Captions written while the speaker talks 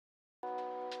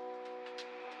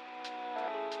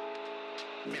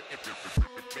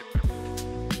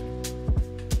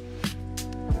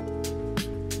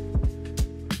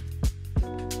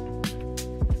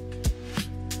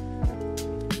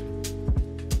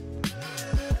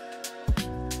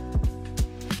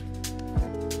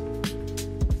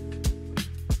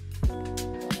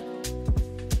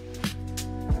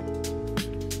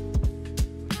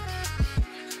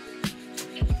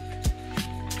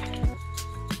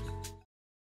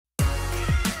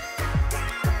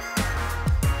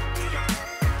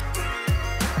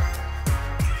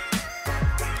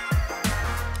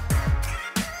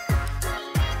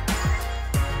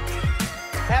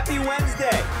Happy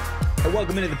Wednesday, and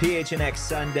welcome into the PHNX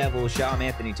Sun Devils show. I'm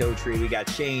Anthony Totri. We got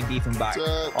Shane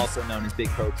Dieffenbach, also known as Big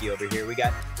Pokey, over here. We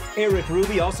got Erik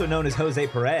Ruby, also known as Jose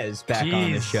Perez, back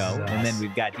on the show. And then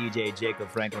we've got DJ Jacob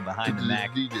Franklin behind the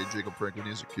Mac. DJ Jacob Franklin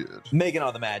is a kid. Making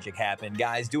all the magic happen.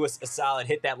 Guys, do us a solid.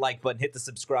 Hit that like button, hit the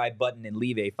subscribe button, and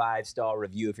leave a 5-star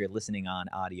review if you're listening on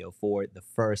audio for the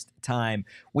first time.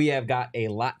 We have got a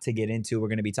lot to get into. We're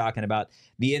going to be talking about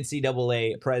the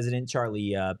NCAA President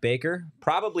Charlie Baker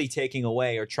probably taking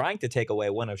away or trying to take away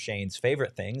one of Shane's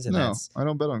favorite things. And No, I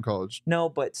don't bet on college. No,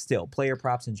 but still, player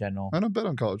props in general. I don't bet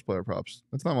on college player props.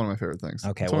 That's not one of my favorite things.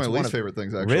 Okay, it's one of my least favorite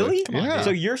things, actually. Really? Yeah.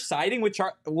 So you're siding with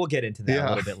Charlie? We'll get into that a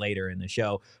little bit later in the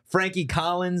show. Frankie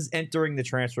Collins entering the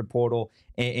transfer portal.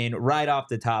 And right off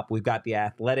the top, we've got the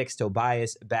Athletics'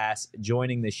 Tobias Bass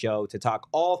joining the show to talk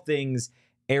all things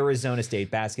Arizona State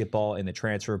basketball in the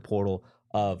transfer portal,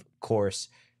 of course.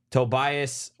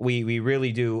 Tobias, we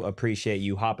really do appreciate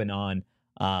you hopping on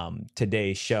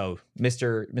today's show.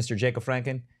 Mr. Jacob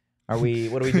Franklin, what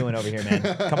are we doing over here, man?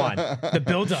 Come on. The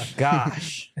build-up.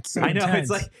 Gosh. It's so I know. intense. It's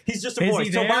like he's just a Is voice.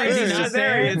 he there? Tobias, Is he he's not just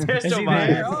there. there? There's Is he Tobias.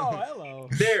 there? Oh, hello.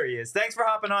 There he is. Thanks for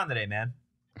hopping on today, man.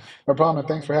 No problem.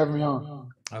 Thanks for having me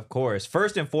on. Of course.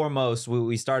 First and foremost,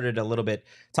 we started a little bit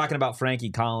talking about Frankie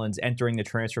Collins entering the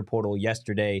transfer portal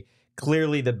yesterday.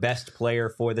 Clearly the best player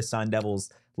for the Sun Devils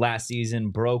last season,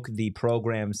 broke the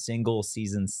program's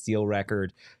single-season steal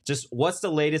record. Just what's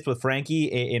the latest with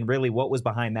Frankie, and really what was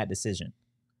behind that decision?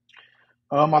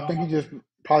 I think he just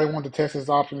probably wanted to test his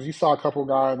options. You saw a couple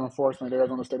guys, unfortunately,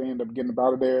 Arizona State ended up getting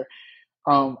out of there.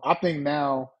 I think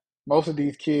now most of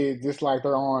these kids, just like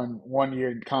they're on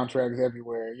one-year contracts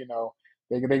everywhere. You know,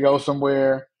 they go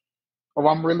somewhere. Oh,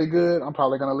 I'm really good. I'm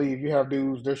probably gonna leave. You have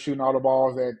dudes, they're shooting all the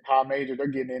balls at high major. They're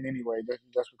getting in anyway,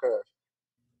 just because.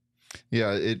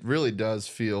 Yeah, it really does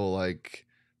feel like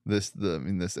this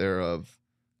era of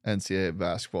NCAA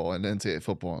basketball and NCAA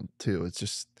football too. It's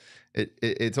just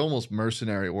it's almost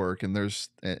mercenary work, and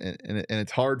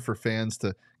it's hard for fans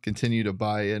to continue to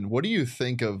buy in. What do you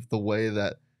think of the way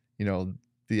that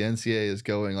the NCAA is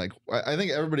going? Like, I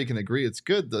think everybody can agree it's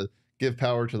good to give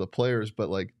power to the players, but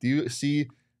like, do you see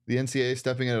the NCAA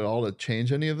stepping in at all to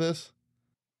change any of this?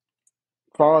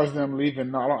 As far as them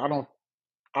leaving, no,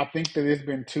 I think that it's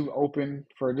been too open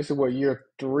for this is year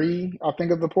 3, I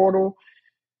think, of the portal.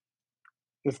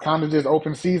 It's kind of just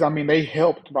open season. I mean, they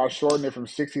helped by shortening it from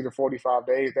 60 to 45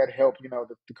 days. That helped,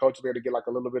 the coaches there to get like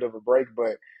a little bit of a break.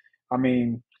 But I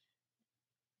mean,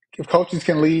 if coaches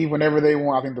can leave whenever they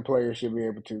want, I think the players should be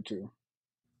able to too.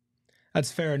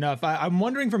 That's fair enough. I'm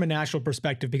wondering from a national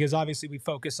perspective, because obviously we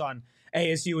focus on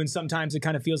ASU, and sometimes it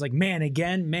kind of feels like, man,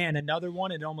 another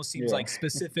one. It almost seems like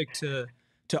specific to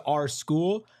our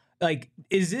school. Like,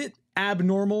 is it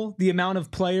abnormal, the amount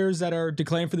of players that are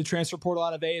declaring for the transfer portal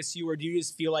out of ASU, or do you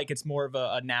just feel like it's more of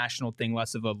a national thing,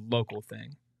 less of a local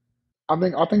thing? I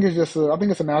think it's just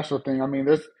it's a national thing. I mean,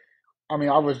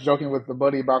 I was joking with the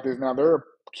buddy about this. Now there are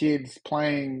kids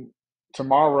playing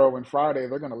tomorrow and Friday.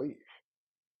 They're going to leave.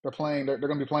 They're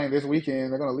going to be playing this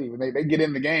weekend. They're going to leave. And they get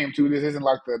in the game too. This isn't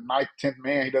like the 9th, 10th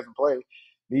man. He doesn't play.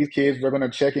 These kids, they're going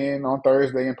to check in on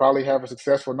Thursday and probably have a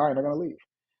successful night. And they're going to leave.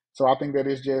 So I think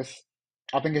it's just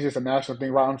a national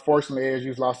thing. Right? Unfortunately,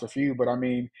 ASU's lost a few, but I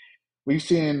mean, we've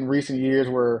seen in recent years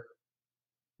where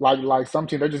like some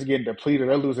teams, they're just getting depleted.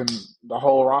 They're losing the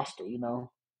whole roster,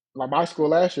 Like my school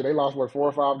last year, they lost 4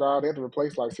 or 5 guys. They had to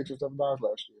replace like 6 or 7 guys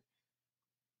last year.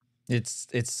 It's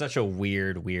such a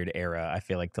weird era, I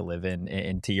feel like, to live in.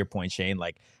 And to your point, Shane,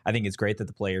 like, I think it's great that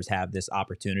the players have this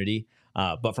opportunity.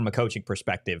 But from a coaching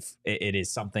perspective, it is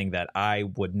something that I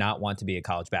would not want to be a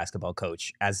college basketball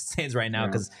coach as it stands right now,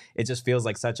 because it just feels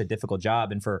like such a difficult job.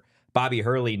 And for Bobby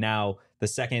Hurley now, the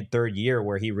second, third year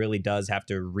where he really does have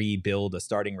to rebuild a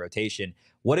starting rotation.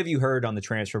 What have you heard on the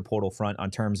transfer portal front on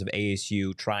terms of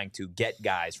ASU trying to get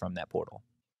guys from that portal?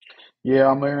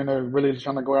 Yeah, I'm hearing they're really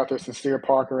trying to go after Sincere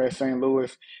Parker at St.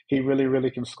 Louis. He really,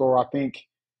 really can score. I think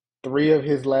 3 of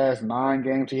his last 9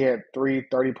 games, he had 3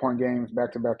 30-point games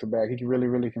back to back to back. He really,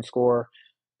 really can score.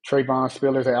 Trayvon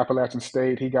Spillers at Appalachian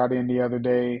State, he got in the other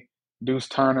day. Deuce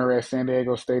Turner at San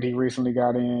Diego State, he recently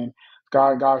got in.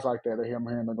 Guys like that, I'm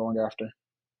hearing they're going after.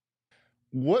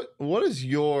 What is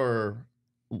your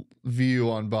view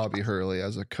on Bobby Hurley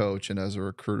as a coach and as a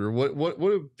recruiter? What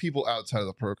do people outside of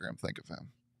the program think of him?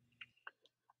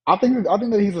 I think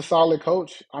that he's a solid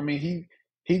coach. I mean,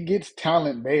 he gets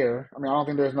talent there. I mean, I don't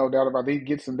think there's no doubt about it. He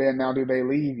gets them there. Now, do they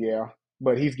leave? Yeah,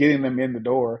 but he's getting them in the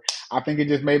door. I think it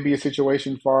just may be a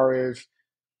situation far as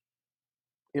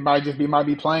it might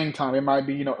be playing time. It might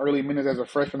be, early minutes as a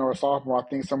freshman or a sophomore. I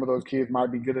think some of those kids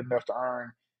might be good enough to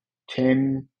earn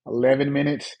 10, 11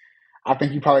 minutes. I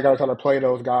think you probably got to try to play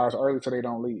those guys early so they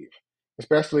don't leave.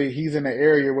 Especially he's in an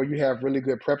area where you have really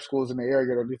good prep schools in the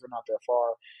area, or at least they're not that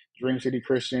far. Dream City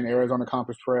Christian, Arizona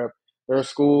Campus Prep. There are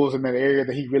schools in that area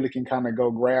that he really can kind of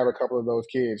go grab a couple of those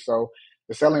kids. So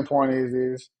the selling point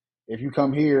is if you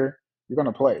come here, you're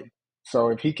going to play. So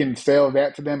if he can sell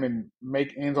that to them and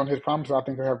make ends on his promise, I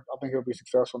think he'll be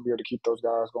successful and be able to keep those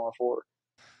guys going forward.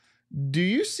 Do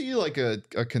you see like a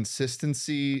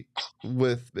consistency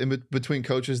between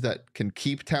coaches that can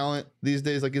keep talent these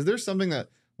days? Like, is there something that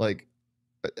like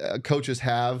coaches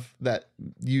have that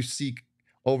you see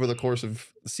over the course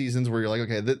of seasons where you're like,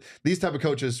 okay, these type of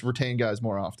coaches retain guys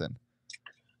more often?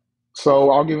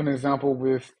 So I'll give an example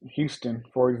with Houston,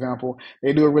 for example.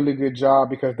 They do a really good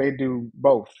job because they do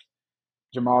both.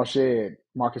 Jamal Shedd,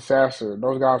 Marcus Sasser,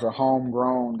 those guys are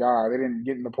homegrown guys. They didn't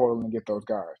get in the portal and get those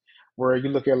guys. Where you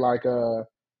look at like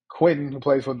Quentin, who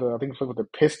plays for I think he plays with the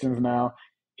Pistons now.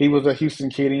 He was a Houston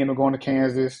kid. He ended up going to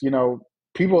Kansas.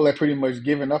 People that pretty much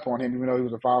given up on him, even though he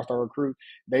was a 5-star recruit,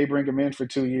 they bring him in for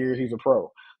 2 years. He's a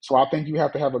pro. So I think you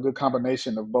have to have a good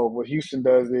combination of both. What Houston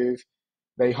does is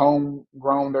they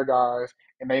homegrown their guys,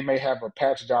 and they may have a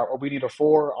patch job. Oh, we need a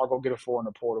 4, I'll go get a 4 in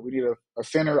the portal. We need a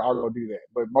center, I'll go do that.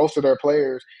 But most of their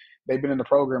players, they've been in the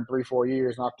program 3-4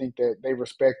 years, and I think that they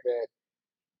respect that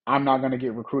I'm not going to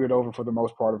get recruited over for the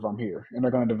most part if I'm here, and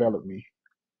they're going to develop me.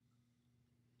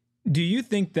 Do you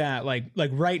think that like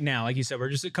right now, like you said, we're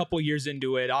just a couple years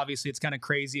into it. Obviously, it's kind of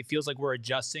crazy. It feels like we're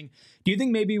adjusting. Do you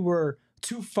think maybe we're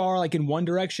too far like in one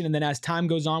direction, and then as time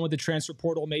goes on with the transfer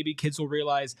portal, maybe kids will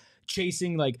realize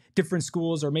chasing like different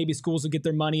schools, or maybe schools will get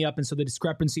their money up, and so the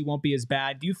discrepancy won't be as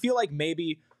bad? Do you feel like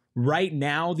maybe right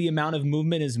now the amount of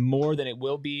movement is more than it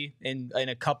will be in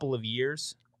a couple of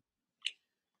years?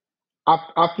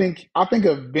 I think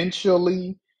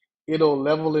eventually it'll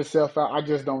level itself out. I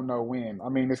just don't know when. I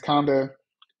mean, it's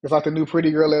like the new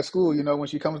pretty girl at school. When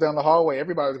she comes down the hallway,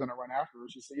 everybody's going to run after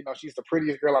her. She's the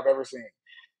prettiest girl I've ever seen.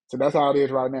 So that's how it is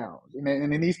right now.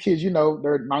 And then these kids,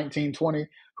 they're 19, 20.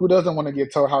 Who doesn't want to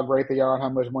get told how great they are and how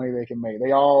much money they can make?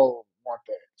 They all want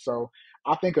that. So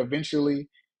I think eventually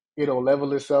it'll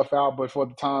level itself out. But for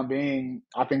the time being,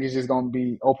 I think it's just going to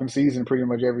be open season pretty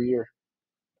much every year.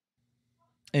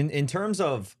 In terms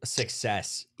of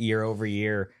success year over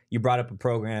year, you brought up a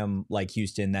program like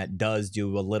Houston that does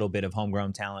do a little bit of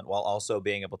homegrown talent while also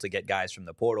being able to get guys from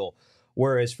the portal.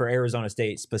 Whereas for Arizona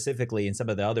State specifically, and some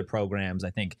of the other programs, I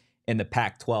think in the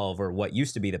Pac-12, or what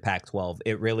used to be the Pac-12,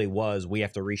 it really was, we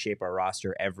have to reshape our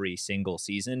roster every single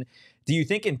season. Do you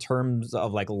think in terms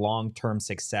of like long-term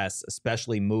success,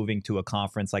 especially moving to a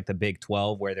conference like the Big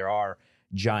 12, where there are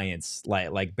giants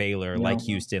like Baylor, like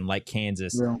Houston, like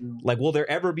Kansas, like will there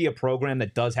ever be a program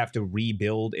that does have to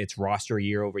rebuild its roster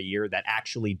year over year that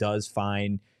actually does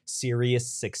find serious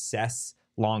success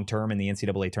long-term in the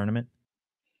NCAA tournament?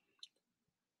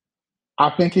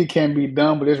 I think it can be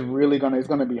done, but it's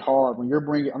gonna be hard when you're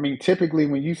bringing. I mean, typically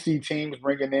when you see teams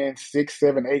bringing in 6,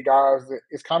 7, 8 guys,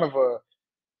 it's kind of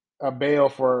a bail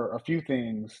for a few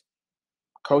things.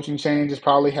 Coaching change is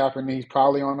probably happening. He's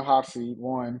probably on the hot seat.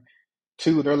 1,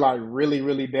 2, they're like really,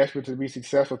 really desperate to be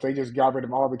successful. If they just got rid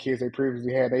of all the kids they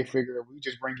previously had, they figure if we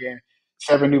just bring in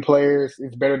 7 new players,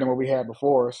 it's better than what we had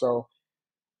before. So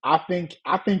I think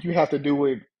you have to do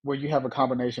it where you have a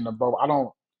combination of both.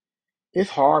 It's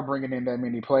hard bringing in that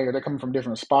many players. They're coming from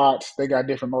different spots. They got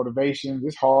different motivations.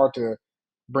 It's hard to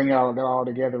bring all that all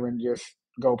together and just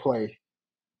go play.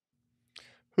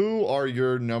 Who are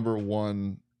your number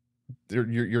one,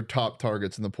 your top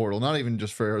targets in the portal? Not even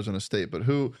just for Arizona State, but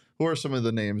who are some of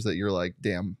the names that you're like,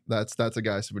 damn, that's a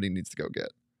guy somebody needs to go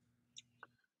get?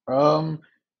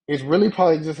 It's really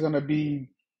probably just going to be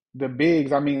the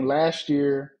bigs. I mean, last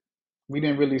year we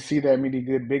didn't really see that many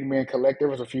good big men collect. There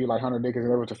was a few like Hunter Dickinson,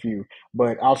 there was a few,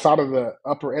 but outside of the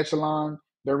upper echelon,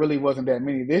 there really wasn't that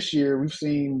many. This year we've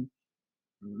seen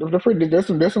there's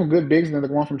some good bigs in there.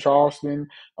 The one from Charleston,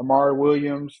 Amari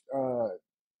Williams,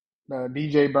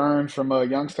 DJ Burns from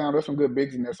Youngstown. There's some good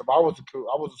bigs in there. So if I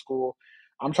was a school,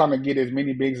 I'm trying to get as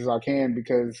many bigs as I can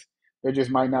because There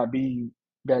just might not be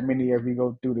that many as we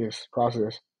go through this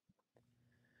process.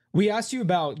 We asked you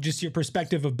about just your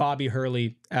perspective of Bobby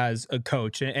Hurley as a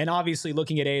coach, and obviously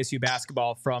looking at ASU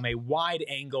basketball from a wide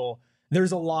angle,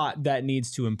 there's a lot that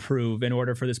needs to improve in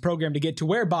order for this program to get to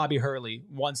where Bobby Hurley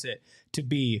wants it to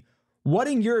be. What,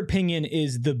 in your opinion,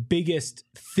 is the biggest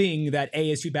thing that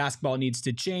ASU basketball needs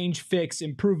to change, fix,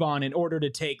 improve on in order to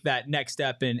take that next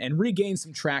step and regain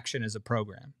some traction as a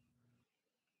program?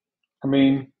 I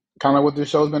mean, kind of what this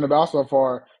show's been about so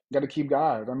far. Got to keep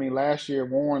guys. I mean, last year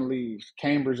Warren leaves,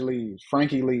 Cambridge leaves,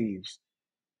 Frankie leaves.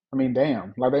 I mean,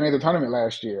 damn, like they made the tournament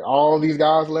last year. All these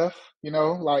guys left,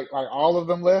 like all of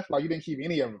them left. Like you didn't keep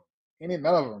any of them,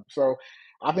 none of them. So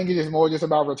I think it's just more just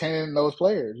about retaining those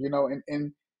players,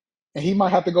 and he might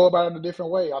have to go about it a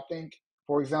different way. I think,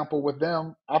 for example, with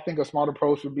them, I think a smart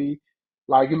approach would be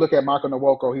like you look at Michael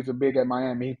Nwoko. He's a big at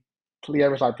Miami. He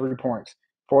averaged like 3 points.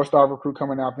 4-star recruit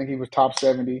coming out. I think he was top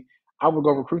 70. I would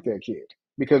go recruit that kid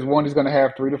because one, he's going to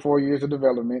have 3 to 4 years of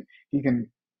development. He can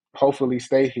hopefully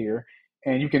stay here,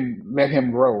 and you can let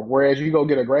him grow. Whereas you go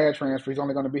get a grad transfer, he's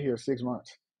only going to be here 6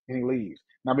 months, and he leaves.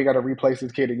 Now we got to replace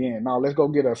this kid again. Now let's go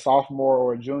get a sophomore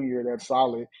or a junior that's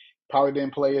solid. Probably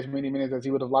didn't play as many minutes as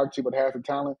he would have liked to, but has the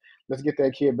talent. Let's get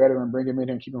that kid better and bring him in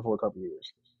and keep him for a couple of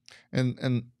years.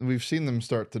 And we've seen them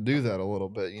start to do that a little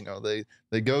bit.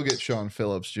 They go get Sean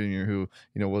Phillips Jr., who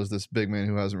was this big man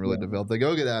who hasn't really developed. They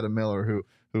go get Adam Miller,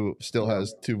 who still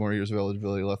has 2 more years of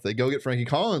eligibility left. They go get Frankie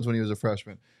Collins when he was a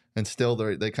freshman, and still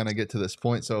they kind of get to this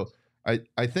point. So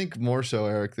I think more so,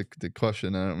 Eric, the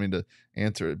question, I don't mean to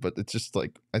answer it, but it's just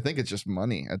like, I think it's just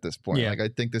money at this point. Yeah. Like, I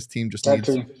think this team just needs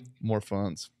more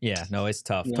funds. Yeah, no, it's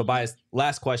tough. Yeah. Tobias,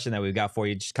 last question that we've got for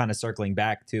you, just kind of circling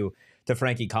back to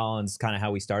Frankie Collins, kind of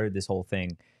how we started this whole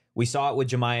thing. We saw it with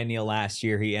Jamiya Neal last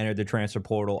year. He entered the transfer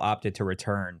portal, opted to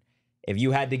return. If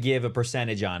you had to give a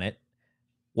percentage on it,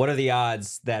 what are the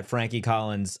odds that Frankie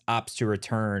Collins opts to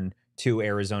return to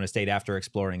Arizona State after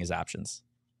exploring his options?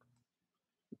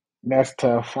 That's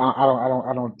tough.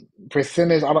 I don't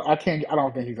percentage. I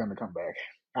don't think he's going to come back.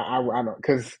 I don't,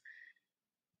 because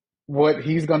what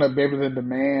he's going to be able to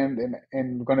demand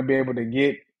and going to be able to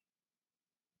get,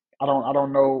 I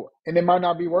don't know, and it might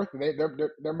not be worth it.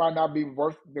 There might not be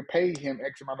worth to pay him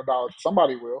X amount of dollars.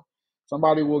 Somebody will.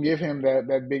 Somebody will give him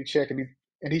that big check,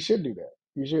 and he should do that.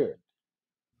 He should.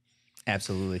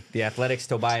 Absolutely. The Athletics,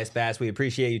 Tobias Bass, we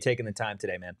appreciate you taking the time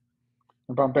today, man.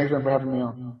 No problem. Thanks for having me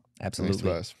on. Absolutely.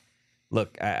 Thanks,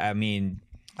 Look, I mean,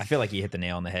 I feel like you hit the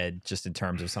nail on the head just in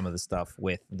terms of some of the stuff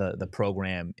with the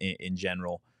program in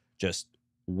general, just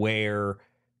where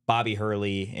Bobby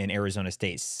Hurley and Arizona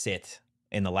State sit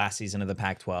in the last season of the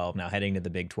Pac-12, now heading to the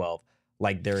Big 12.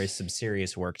 Like, there is some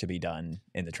serious work to be done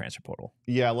in the transfer portal.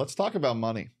 Yeah, let's talk about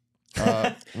money.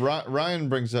 Ryan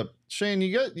brings up, Shane,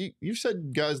 you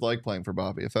said guys like playing for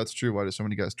Bobby. If that's true, why do so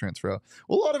many guys transfer out?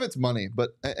 Well, a lot of it's money,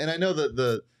 and I know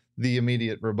that the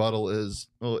immediate rebuttal is,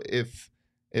 well, if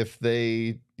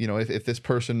they, if this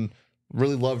person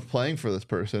really loved playing for this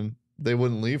person, they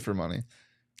wouldn't leave for money.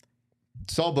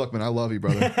 Saul Bookman, I love you,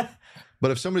 brother.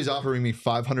 But if somebody's offering me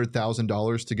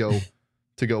 $500,000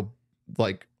 to go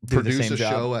like produce a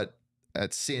show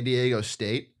at San Diego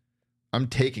State, I'm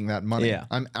taking that money. Yeah.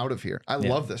 I'm out of here. I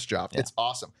love this job. Yeah. It's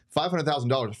awesome. $500,000,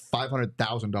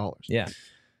 $500,000. Yeah.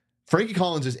 Frankie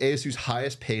Collins is ASU's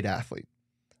highest paid athlete.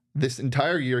 This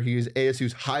entire year, he is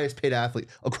ASU's highest paid athlete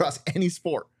across any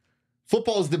sport.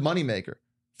 Football is the moneymaker.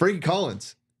 Frankie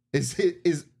Collins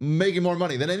is making more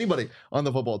money than anybody on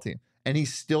the football team. And he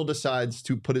still decides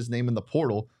to put his name in the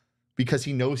portal because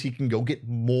he knows he can go get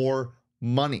more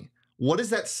money. What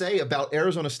does that say about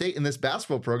Arizona State in this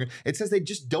basketball program? It says they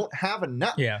just don't have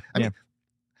enough. Yeah. I mean,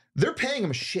 they're paying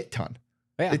him a shit ton.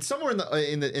 Yeah. It's somewhere in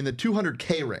the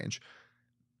 200K range.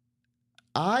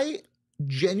 I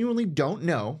genuinely don't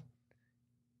know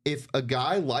if a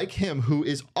guy like him, who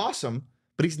is awesome,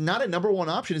 but he's not a number one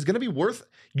option, is going to be worth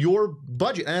your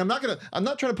budget. And I'm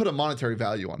not trying to put a monetary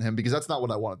value on him because that's not what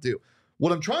I want to do.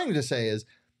 What I'm trying to say is,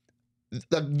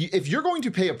 if you're going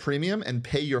to pay a premium and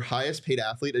pay your highest paid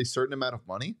athlete a certain amount of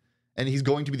money, and he's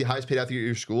going to be the highest paid athlete at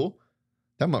your school,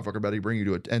 that motherfucker better bring you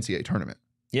to an NCAA tournament.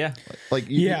 Yeah.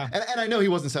 And I know he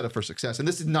wasn't set up for success. And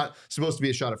this is not supposed to be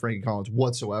a shot at Frankie Collins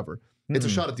whatsoever. It's a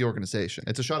shot at the organization.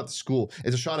 It's a shot at the school.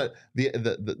 It's a shot at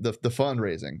the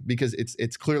fundraising, because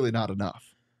it's clearly not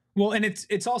enough. Well, and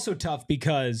it's also tough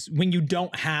because when you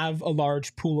don't have a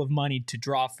large pool of money to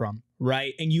draw from,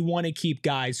 right? And you want to keep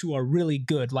guys who are really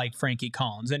good like Frankie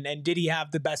Collins. And did he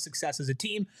have the best success as a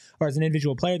team or as an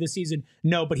individual player this season?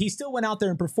 No, but he still went out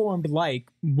there and performed like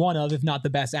one of, if not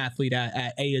the best athlete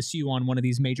at ASU on one of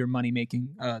these major money-making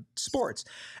sports.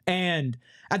 And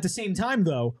at the same time,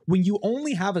 though, when you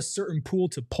only have a certain pool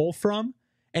to pull from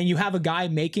and you have a guy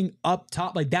making up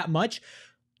top like that much,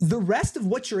 the rest of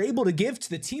what you're able to give to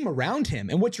the team around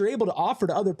him and what you're able to offer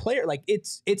to other players, like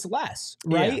it's less,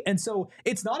 right? Yeah. And so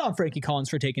it's not on Frankie Collins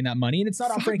for taking that money, and it's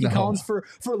not on Frankie Collins for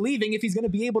leaving if he's going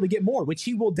to be able to get more, which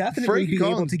he will definitely be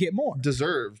able to get more.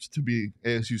 Deserved to be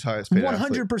ASU's highest paid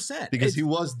 100%, because he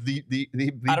was the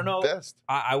I don't know, best.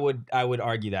 I would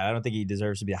argue that I don't think he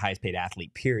deserves to be the highest paid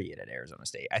athlete, period, at Arizona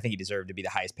State. I think he deserved to be the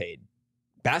highest paid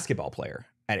basketball player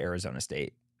at Arizona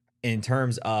State. In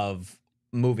terms of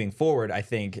moving forward, I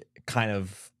think kind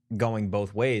of going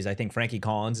both ways. I think Frankie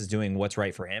Collins is doing what's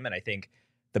right for him, and I think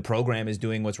the program is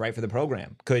doing what's right for the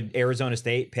program. Could Arizona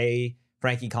State pay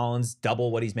Frankie Collins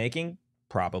double what he's making?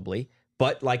 Probably.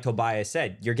 But like Tobias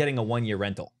said, you're getting a one-year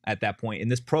rental at that point,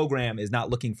 and this program is not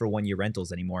looking for one-year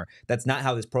rentals anymore. That's not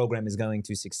how this program is going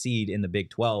to succeed in the Big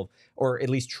 12, or at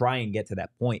least try and get to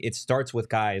that point. It starts with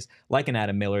guys like an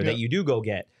Adam Miller that you do go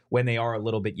get when they are a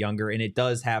little bit younger, and it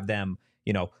does have them,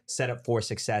 you know, set up for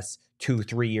success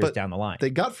 2-3 years down the line.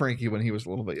 They got Frankie when he was a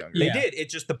little bit younger. They did.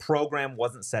 It's just the program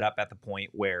wasn't set up at the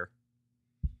point where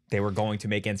they were going to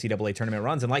make NCAA tournament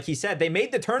runs. And like he said, they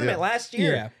made the tournament last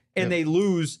year, and they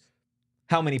lose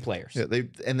how many players? Yeah,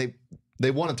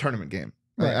 they won a tournament game.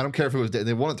 Right. I don't care if it was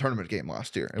they won a tournament game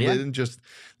last year. They didn't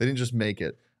just make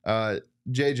it.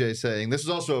 JJ saying this is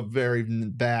also a very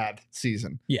bad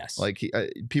season. Yes, like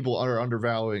people are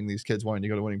undervaluing these kids wanting to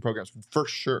go to winning programs for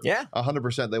sure. Yeah,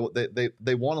 100%.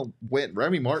 They want to win.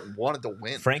 Remy Martin wanted to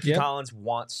win. Frankie Collins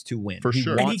wants to win for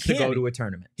sure. He wants to go to a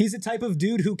tournament. He's the type of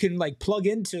dude who can like plug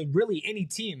into really any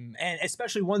team, and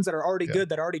especially ones that are already good,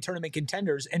 that are already tournament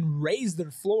contenders, and raise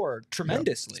their floor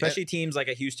tremendously. Especially teams like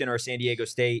a Houston or San Diego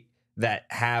State that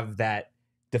have that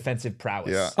defensive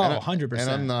prowess. Yeah. Oh, 100%.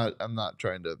 And I'm not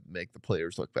trying to make the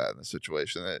players look bad in this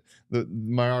situation.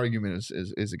 My argument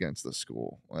is against the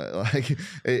school.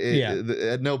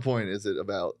 At no point is it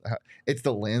about it's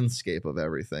the landscape of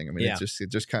everything. I mean, it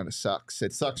just kind of sucks.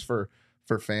 It sucks for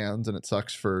fans, and it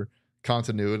sucks for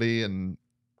continuity,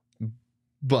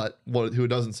 but who it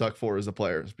doesn't suck for is the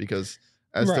players, because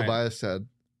as Tobias said,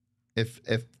 if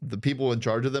the people in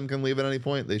charge of them can leave at any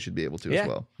point, they should be able to as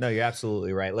well. No, you're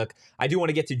absolutely right. Look, I do want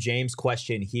to get to James'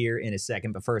 question here in a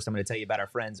second, but first I'm going to tell you about our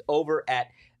friends over at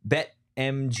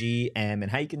BetMGM and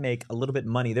how you can make a little bit of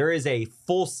money. There is a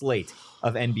full slate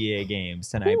of NBA games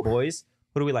tonight, boys.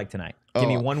 What do we like tonight? Give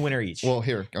me one winner each. Well,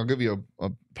 here, I'll give you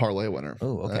a parlay winner.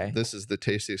 Oh, okay. This is the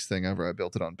tastiest thing ever. I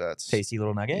built it on bets. Tasty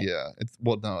little nugget? Yeah.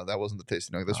 No, that wasn't the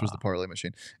tasty nugget. This was the parlay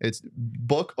machine. It's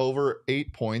book over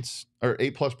 8 points or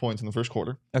 8+ points in the first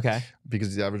quarter. Okay. Because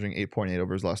he's averaging 8.8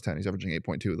 over his last 10. He's averaging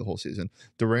 8.2 the whole season.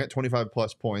 Durant,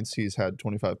 25+ points. He's had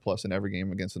 25+ in every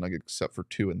game against the Nuggets except for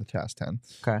 2 in the past 10.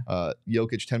 Okay.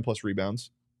 Jokic, 10+ rebounds.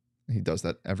 He does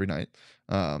that every night.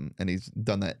 And he's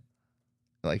done that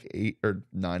like 8 or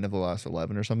 9 of the last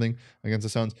 11 or something against the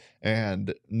Suns,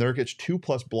 and Nurkic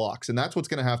 2+ blocks, and that's what's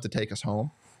going to have to take us home,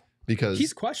 because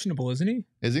he's questionable, isn't he?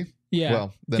 Is he? Yeah.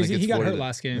 Well, then he got hurt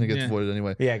last game. And he gets voided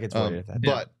anyway. Yeah, it gets voided.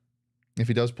 But if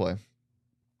he does play,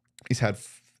 he's had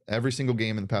every single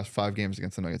game in the past 5 games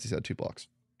against the Nuggets. He's had 2 blocks.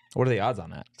 What are the odds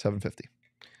on that? 750.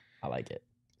 I like it.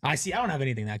 I see. I don't have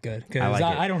anything that good because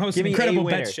I don't host an incredible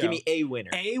bet show. Give me a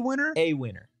winner. A winner? A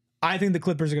winner. I think the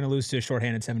Clippers are going to lose to a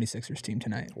shorthanded 76ers team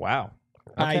tonight. Wow.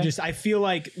 Okay. I feel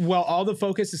like, well, all the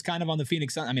focus is kind of on the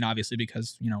Phoenix Suns. I mean, obviously,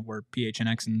 because, we're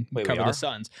PHNX and cover the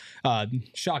Suns.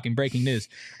 Shocking breaking news.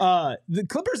 The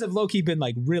Clippers have low-key been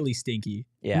like really stinky.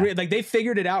 Yeah. Like they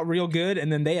figured it out real good,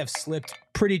 and then they have slipped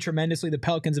pretty tremendously. The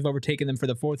Pelicans have overtaken them for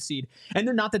the 4th seed. And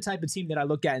they're not the type of team that I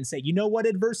look at and say, you know what,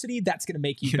 adversity, that's going to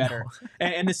make you better.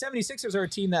 And the 76ers are a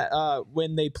team that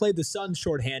when they played the Suns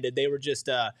shorthanded, they were just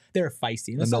they were feisty.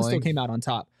 And the Suns still came out on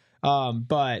top.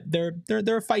 But they're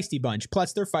a feisty bunch.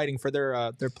 Plus, they're fighting for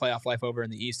their playoff life over in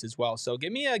the East as well. So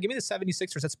give me the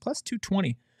 76ers. That's plus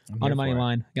 220 on a money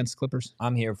line against the Clippers.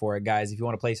 I'm here for it, guys. If you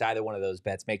want to place either one of those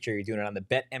bets, make sure you're doing it on the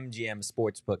BetMGM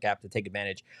Sportsbook app to take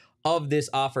advantage of this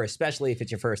offer, especially if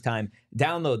it's your first time.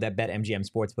 Download that BetMGM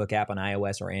Sportsbook app on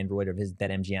iOS or Android, or visit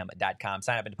BetMGM.com.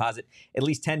 Sign up and deposit at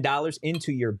least $10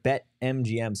 into your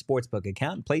BetMGM Sportsbook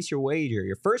account and place your wager,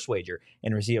 your first wager,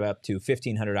 and receive up to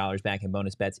 $1,500 back in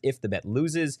bonus bets if the bet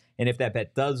loses. And if that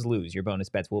bet does lose, your bonus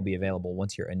bets will be available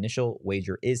once your initial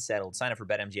wager is settled. Sign up for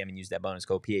BetMGM and use that bonus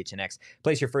code PHNX.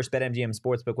 Place your first BetMGM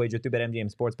Sportsbook wager through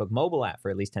BetMGM Sportsbook mobile app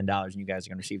for at least $10, and you guys are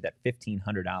going to receive that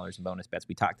 $1,500 in bonus bets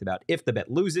we talked about if the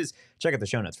bet loses. Check out the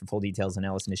show notes for full details, and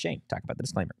now listen to Shane talk about the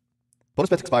disclaimer. Bonus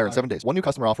bets expire in 7 days. One new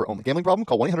customer offer only. Gambling problem?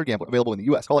 Call 1-800-GAMBLER. Available in the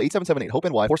U.S. Call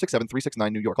 877-8-HOPE-NY,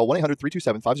 467-369 New York. Call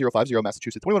 1-800-327-5050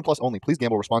 Massachusetts. 21 plus only. Please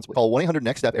gamble responsibly. Call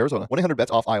 1-800-NEXT-STEP Arizona.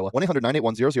 1-800-BETS-OFF Iowa.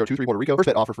 1-800-981-0023 Puerto Rico. First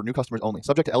bet offer for new customers only.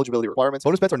 Subject to eligibility requirements.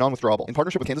 Bonus bets are non-withdrawable. In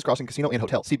partnership with Kansas Crossing Casino and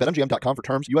Hotel. See BetMGM.com for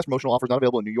terms. U.S. promotional offers not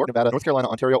available in New York, Nevada, North Carolina,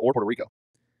 Ontario, or Puerto Rico.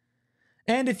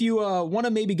 And if you want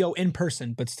to maybe go in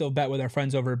person but still bet with our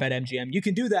friends over at BetMGM, you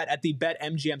can do that at the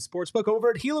BetMGM Sportsbook over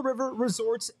at Gila River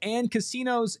Resorts and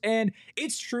Casinos. And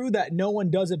it's true that no one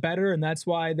does it better, and that's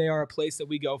why they are a place that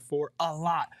we go for a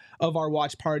lot of our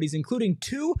watch parties, including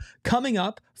 2 coming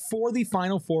up for the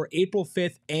Final Four, April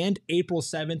 5th and April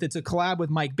 7th. It's a collab with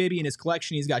Mike Bibby and his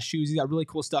collection. He's got shoes. He's got really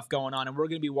cool stuff going on, and we're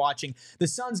going to be watching the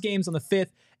Suns games on the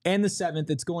 5th and the 7th.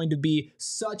 It's going to be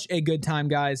such a good time,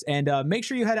 guys. And make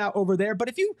sure you head out over there. But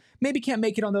if you maybe can't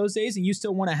make it on those days and you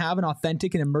still want to have an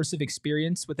authentic and immersive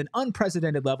experience with an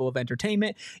unprecedented level of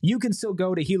entertainment, you can still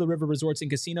go to Gila River Resorts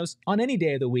and Casinos on any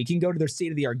day of the week. You can go to their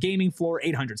state-of-the-art gaming floor,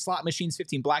 800 slot machines,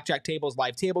 15 blackjack tables,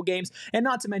 live table games, and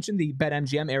not to mention the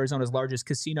BetMGM, Arizona's largest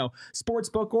casino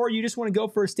sportsbook. Or you just want to go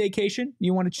for a staycation,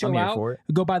 you want to chill out,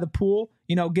 go by the pool,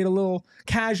 you know, get a little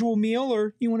casual meal,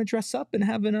 or you want to dress up and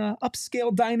have an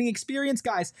upscale dining experience,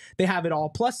 guys. They have it all,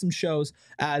 plus some shows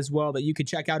as well that you can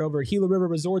check out over at Gila River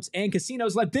Resorts and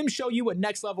Casinos. Let them show you what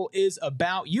next level is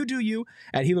about. You do you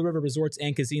at Gila River Resorts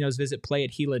and Casinos. Visit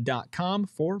playathila.com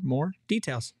for more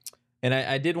details. And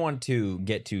I did want to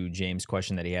get to James'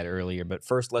 question that he had earlier, but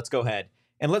first let's go ahead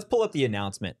and let's pull up the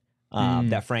announcement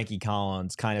that Frankie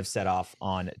Collins kind of set off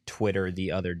on Twitter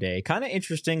the other day. Kind of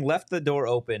interesting, left the door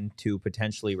open to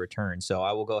potentially return. So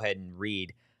I will go ahead and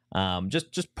read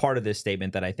just part of this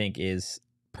statement that I think is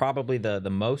probably the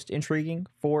most intriguing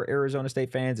for Arizona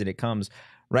State fans, and it comes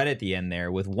right at the end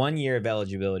there. With 1 year of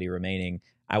eligibility remaining,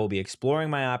 I will be exploring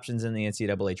my options in the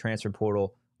NCAA transfer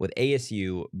portal, with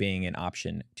ASU being an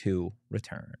option to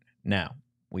return. Now,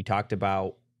 we talked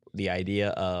about the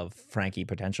idea of Frankie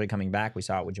potentially coming back. We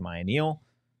saw it with Jamiya Neal.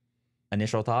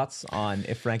 Initial thoughts on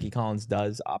if Frankie Collins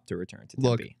does opt to return to Tempe?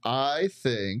 Look, I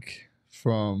think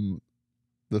from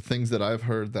the things that I've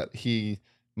heard that he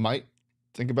might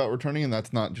think about returning, and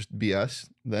that's not just BS,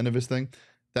 the end of his thing.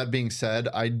 That being said,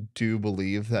 I do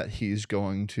believe that he's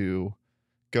going to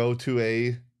go to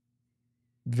a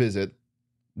visit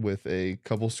with a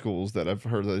couple schools that I've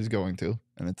heard that he's going to,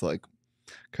 and it's like,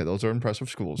 okay, those are impressive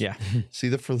schools. Yeah. See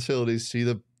the facilities, see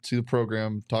the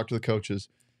program, talk to the coaches,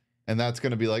 and that's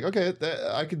going to be like, okay,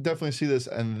 I could definitely see this,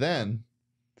 and then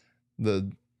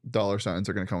the dollar signs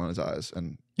are going to come on his eyes,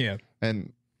 and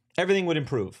and everything would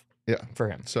improve. Yeah, for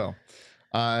him. So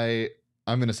I'm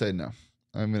going to say no.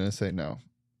 I'm going to say no.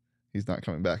 He's not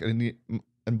coming back. And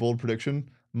bold prediction,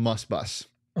 must bus.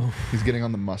 He's getting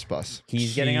on the must bus.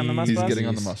 He's getting on the must bus? He's getting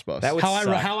on the must bus. That would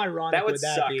suck. How ironic would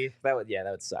that be? That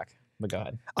would suck. But go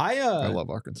ahead. I love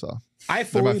Arkansas. I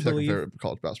fully They're my believe favorite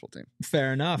college basketball team.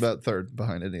 Fair enough. About third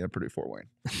behind Indiana, Purdue, Fort Wayne.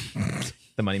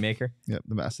 The moneymaker? Yep,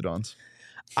 the Mastodons.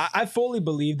 I fully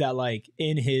believe that, like,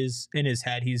 in his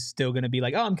head, he's still going to be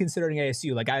like, oh, I'm considering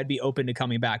ASU. Like, I'd be open to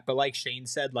coming back. But like Shane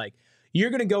said, like,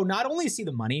 you're going to go not only see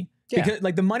the money, because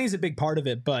like the money's a big part of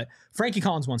it, but Frankie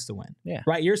Collins wants to win. Yeah.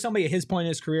 Right. You're somebody at his point in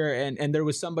his career, and there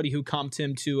was somebody who comped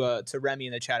him to Remy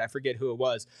in the chat. I forget who it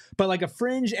was, but like a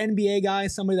fringe NBA guy,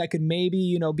 somebody that could maybe,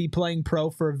 you know, be playing pro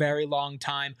for a very long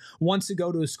time, wants to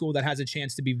go to a school that has a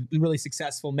chance to be really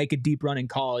successful, make a deep run in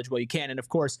college. Well, you can. And of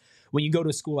course, when you go to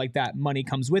a school like that, money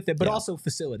comes with it, but also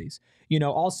facilities, you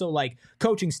know, also like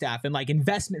coaching staff and like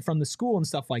investment from the school and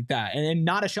stuff like that. And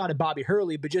not a shot at Bobby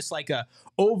Hurley, but just like a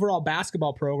overall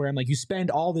basketball program. Like, you spend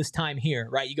all this time here,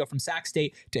 right? You go from Sac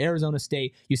State to Arizona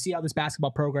State, you see how this basketball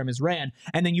program is ran,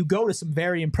 and then you go to some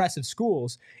very impressive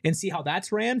schools and see how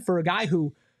that's ran for a guy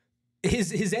who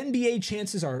his NBA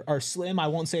chances are slim. I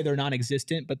won't say they're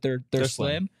non-existent, but they're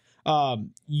slim.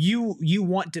 You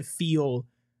want to feel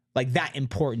like that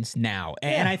importance now.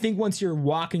 And I think once you're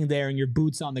walking there and your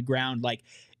boots on the ground, like,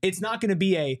 it's not going to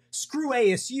be a screw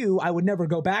ASU, I would never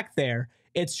go back there.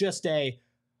 It's just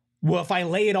well, if I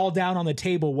lay it all down on the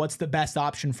table, what's the best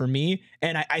option for me?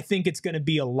 And I think it's going to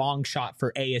be a long shot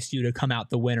for ASU to come out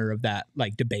the winner of that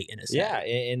like debate in a sense. Yeah,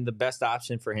 and the best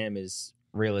option for him is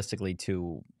realistically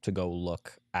to go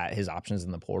look at his options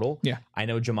in the portal. Yeah. I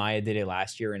know Jamiya did it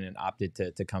last year and then opted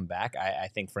to come back. I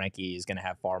think Frankie is going to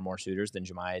have far more suitors than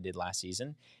Jamiya did last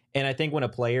season. And I think when a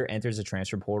player enters a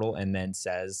transfer portal and then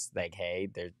says like, hey,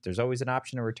 there's always an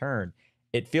option to return,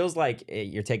 it feels like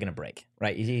you're taking a break,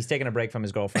 right? He's taking a break from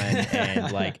his girlfriend.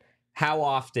 And like, how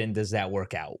often does that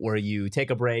work out where you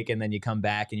take a break and then you come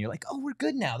back and you're like, oh, we're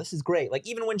good now. This is great. Like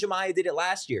even when Jamiya did it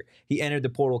last year, he entered the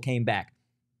portal, came back.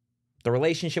 The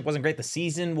relationship wasn't great. The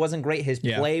season wasn't great. His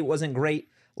play wasn't great.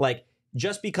 Like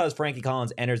just because Frankie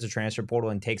Collins enters the transfer portal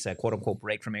and takes a quote unquote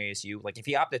break from ASU, like if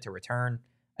he opted to return,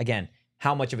 again,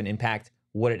 how much of an impact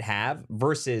would it have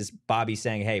versus Bobby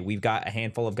saying, hey, we've got a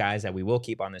handful of guys that we will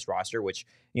keep on this roster, which,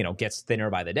 you know, gets thinner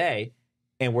by the day.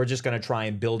 And we're just going to try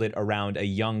and build it around a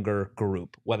younger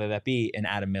group, whether that be an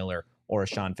Adam Miller or a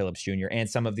Sean Phillips Jr. and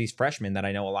some of these freshmen that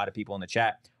I know a lot of people in the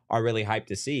chat are really hyped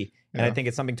to see. And I think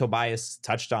it's something Tobias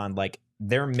touched on. Like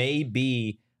there may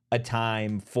be a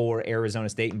time for Arizona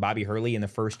State and Bobby Hurley in the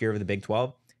first year of the Big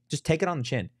 12. Just take it on the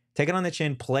chin. Take it on the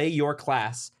chin. Play your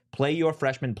class. Play your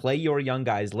freshmen, play your young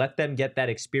guys, let them get that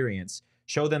experience,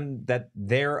 show them that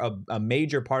they're a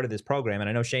major part of this program. And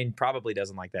I know Shane probably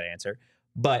doesn't like that answer,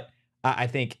 but I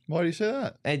think... Why do you say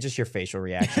that? And just your facial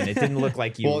reaction. It didn't look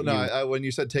like you... Well, no, when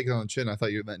you said take it on the chin, I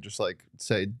thought you meant just like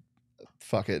say,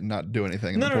 fuck it, and not do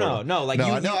anything. No. Like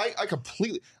I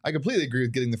completely agree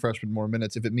with getting the freshmen more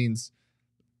minutes if it means...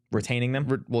 Retaining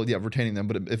them? Retaining them.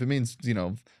 But if it means, you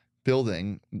know...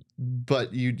 building,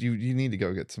 but you need to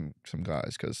go get some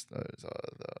guys because the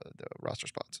roster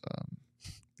spots.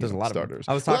 There's a lot starters. Of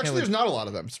them. I was talking. Actually, there's not a lot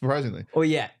of them. Surprisingly. Oh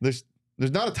yeah. There's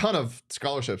not a ton of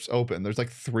scholarships open. There's like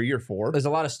 3 or 4. There's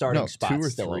a lot of starting spots 2 or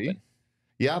still 3. open.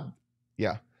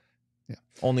 Yeah.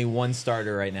 Only one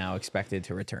starter right now expected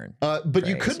to return. But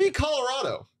you could be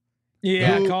Colorado.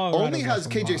 Yeah, who Colorado only has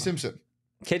KJ Simpson.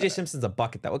 KJ Simpson's a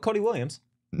bucket though. Cody Williams.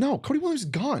 No, Cody Williams is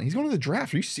gone. He's going to the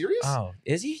draft. Are you serious? Oh,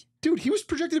 is he? Dude, he was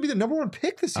projected to be the #1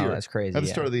 pick this year. Oh, that's crazy. At the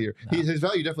start of the year. No. His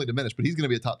value definitely diminished, but he's going to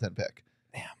be a top 10 pick.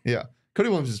 Damn. Yeah. Cody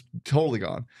Williams is totally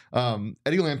gone.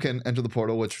 Eddie Lampkin entered the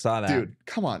portal, which, Saw that. Dude,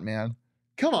 come on, man.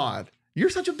 Come on. You're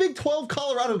such a Big 12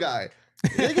 Colorado guy.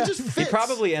 It just fits. He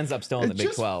probably ends up still in the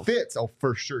Big 12. Fits. Oh,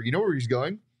 for sure. You know where he's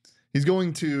going? He's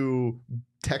going to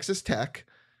Texas Tech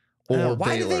or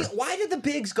Baylor. Why did the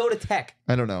Bigs go to Tech?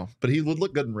 I don't know, but he would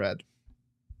look good in red.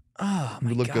 Oh, my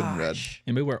He would look good in red.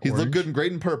 And we wear He's orange. looked good in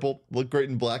great in purple, look great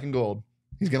in black and gold.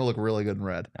 He's gonna look really good in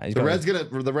red. Nah, The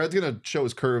red's gonna show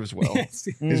his curves well. He's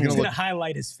He's gonna gonna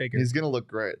highlight his figure. He's gonna look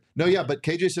great. No, yeah, but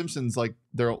KJ Simpson's like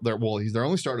he's their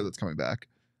only starter that's coming back.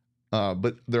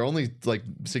 But their only like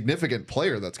significant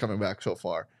player that's coming back so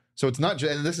far. So it's not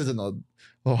just, and this isn't a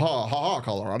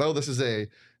Colorado. This is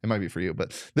it might be for you,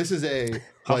 but this is a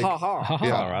like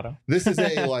Colorado. This is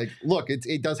a like look,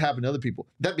 it does happen to other people.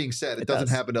 That being said, it doesn't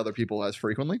happen to other people as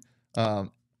frequently.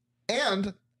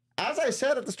 And as I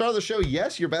said at the start of the show,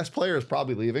 yes, your best player is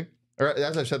probably leaving. Or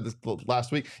as I said this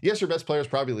last week, yes, your best player is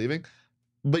probably leaving.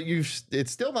 But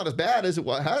it's still not as bad as it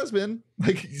has been.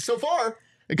 Like so far,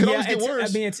 it could always get worse.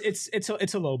 I mean,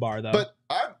 it's a low bar though. But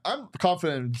I'm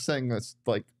confident in saying this.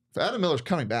 Like Adam Miller's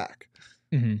coming back,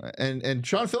 and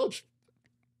Sean Phillips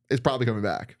is probably coming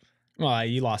back. Well,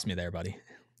 you lost me there, buddy.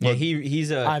 Yeah,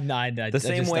 he's a. I'm not the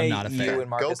same way I'm not a fan. you and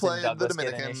Marcus Go play and Douglas the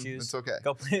get in Dominican. issues. It's okay.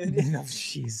 Go play. No,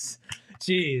 jeez.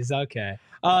 Okay.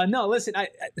 No, listen.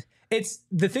 It's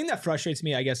the thing that frustrates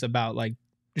me, I guess, about like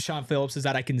Sean Phillips is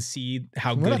that I can see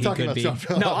how We're good not he talking could be. about Sean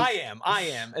Phillips. No,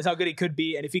 I am. Is how good he could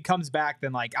be, and if he comes back,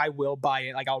 then like I will buy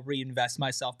it. Like I'll reinvest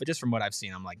myself. But just from what I've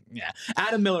seen, I'm like, yeah.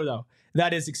 Adam Miller though,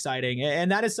 that is exciting,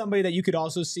 and that is somebody that you could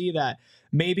also see that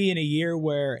maybe in a year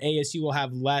where ASU will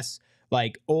have less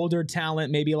like older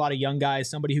talent, maybe a lot of young guys,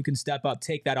 somebody who can step up,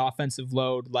 take that offensive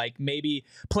load, like maybe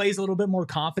plays a little bit more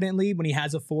confidently when he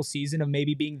has a full season of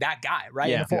maybe being that guy, right?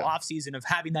 Yeah. And a full off season of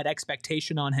having that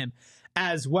expectation on him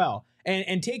as well.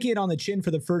 And taking it on the chin for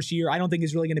the first year, I don't think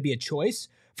is really going to be a choice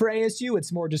for ASU.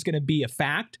 It's more just going to be a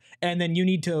fact. And then you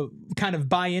need to kind of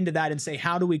buy into that and say,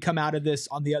 how do we come out of this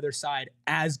on the other side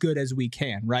as good as we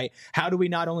can, right? How do we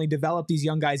not only develop these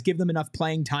young guys, give them enough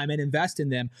playing time and invest in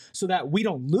them so that we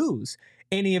don't lose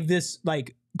any of this,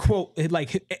 like, quote,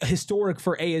 like historic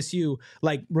for ASU,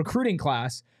 like recruiting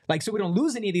class, like, so we don't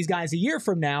lose any of these guys a year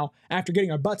from now after getting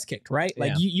our butts kicked, right?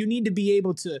 Like you need to be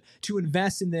able to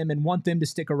invest in them and want them to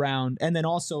stick around. And then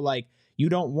also like, you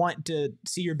don't want to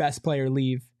see your best player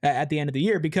leave at the end of the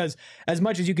year, because as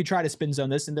much as you could try to spin zone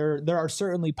this, and there are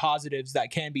certainly positives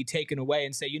that can be taken away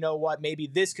and say, you know what, maybe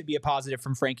this could be a positive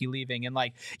from Frankie leaving. And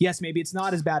like, yes, maybe it's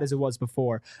not as bad as it was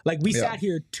before. Like we sat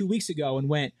here 2 weeks ago and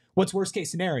went, what's worst case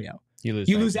scenario? You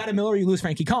lose Adam Miller, you lose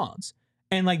Frankie Collins.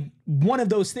 And like one of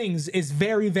those things is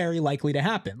very, very likely to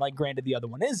happen. Like granted, the other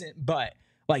one isn't, but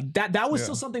like that was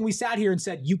still something we sat here and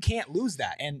said, you can't lose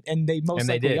that. And they most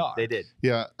likely are. They did.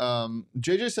 Yeah.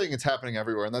 JJ's saying it's happening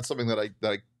everywhere. And that's something that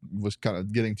I was kind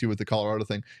of getting to with the Colorado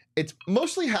thing. It's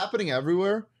mostly happening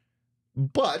everywhere,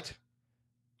 but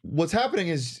what's happening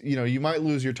is, you know, you might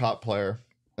lose your top player.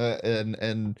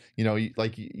 And you know,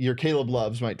 like your Caleb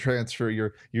Loves might transfer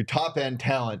your top end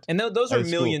talent, and those are $1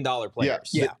 million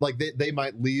players. Yeah, like they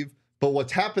might leave. But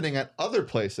what's happening at other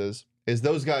places is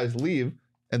those guys leave,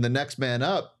 and the next man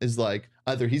up is like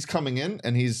either he's coming in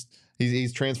and he's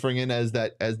transferring in as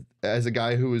a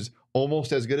guy who is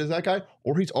almost as good as that guy,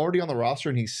 or he's already on the roster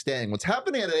and he's staying. What's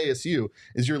happening at ASU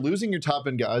is you're losing your top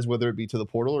end guys, whether it be to the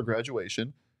portal or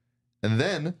graduation, and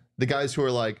then the guys who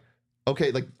are like,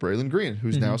 okay, like Braylon Green,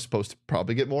 who's now supposed to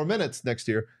probably get more minutes next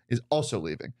year, is also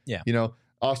leaving. Yeah. You know,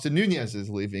 Austin Nunez is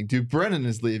leaving. Duke Brennan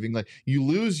is leaving. Like you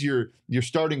lose your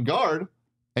starting guard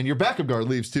and your backup guard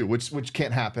leaves too, which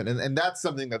can't happen. And that's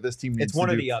something that this team needs to do. It's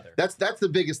one or the other. That's the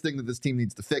biggest thing that this team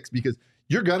needs to fix, because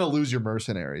you're going to lose your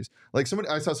mercenaries. Like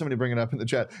I saw somebody bring it up in the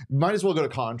chat. Might as well go to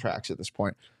contracts at this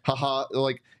point. Haha.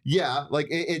 Like, yeah, like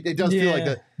it does feel like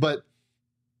that, but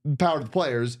power to the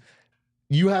players.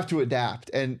 You have to adapt,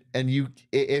 and you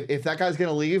if that guy's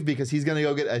gonna leave because he's gonna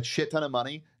go get a shit ton of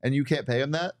money and you can't pay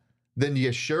him that, then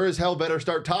you sure as hell better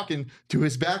start talking to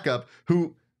his backup.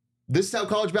 Who, this is how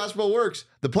college basketball works.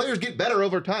 The players get better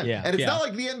over time, and it's not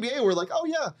like the NBA where like, oh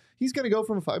yeah, he's gonna go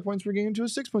from a 5 points per game to a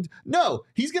 6 points. No,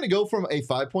 he's gonna go from a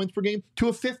 5 points per game to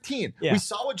a 15. We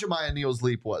saw what Jamiya Neal's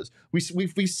leap was.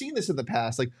 We've seen this in the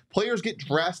past. Like players get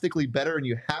drastically better, and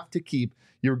you have to keep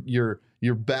your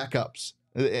backups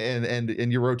and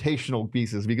your rotational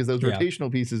pieces, because those rotational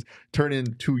pieces turn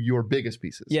into your biggest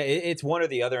pieces. Yeah, it's one or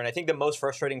the other. And I think the most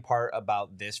frustrating part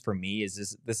about this for me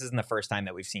is this isn't the first time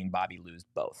that we've seen Bobby lose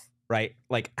both, right?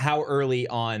 Like how early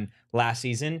on last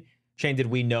season, Shane, did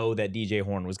we know that DJ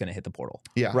Horn was going to hit the portal?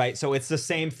 Yeah. Right. So it's the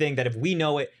same thing that if we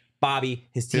know it, Bobby,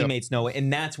 his teammates know it.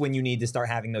 And that's when you need to start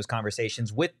having those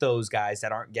conversations with those guys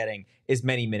that aren't getting as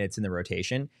many minutes in the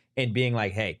rotation and being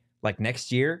like, hey, like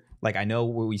next year, like I know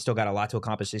we still got a lot to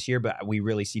accomplish this year, but we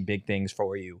really see big things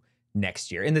for you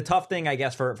next year. And the tough thing, I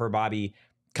guess, for Bobby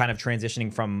kind of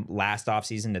transitioning from last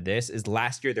offseason to this is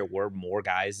last year there were more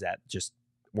guys that just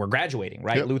were graduating,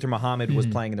 right? Luther Muhammad was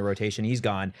playing in the rotation. He's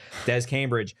gone. Des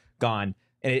Cambridge, gone.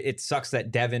 And it sucks that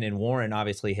Devin and Warren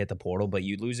obviously hit the portal, but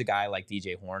you lose a guy like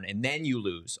DJ Horn, and then you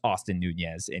lose Austin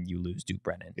Nunez, and you lose Duke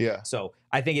Brennan. Yeah. So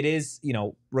I think it is, you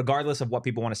know, regardless of what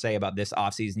people want to say about this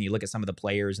offseason, you look at some of the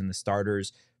players and the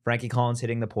starters, Frankie Collins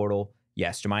hitting the portal.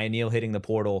 Yes. Jamiya Neal hitting the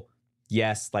portal.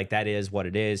 Yes. Like that is what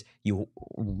it is. You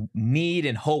need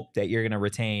and hope that you're going to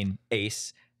retain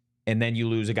Ace, and then you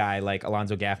lose a guy like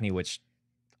Alonzo Gaffney, which...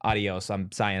 Adios.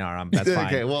 I'm sayonara. That's fine.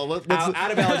 Okay, well, let's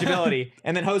out of eligibility.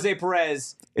 And then Jose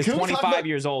Perez is 25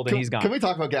 years old and he's gone. Can we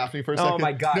talk about Gaffney for a second? Oh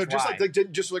my gosh. No,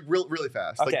 just like really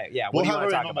fast. Okay, like, yeah. We'll have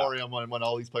our in memoriam when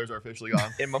all these players are officially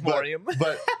gone. In memoriam.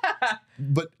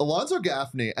 But Alonzo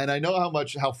Gaffney, and I know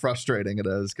how frustrating it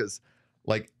is, because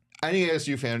like any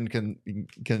ASU fan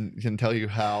can tell you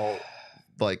how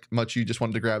like much you just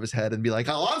wanted to grab his head and be like,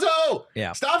 Alonzo,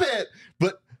 stop it.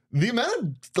 But the amount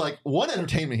of like one,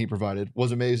 entertainment he provided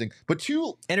was amazing, but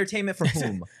two, entertainment for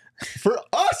whom? For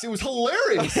us, it was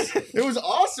hilarious. It was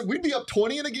awesome. We'd be up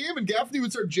 20 in a game and Gaffney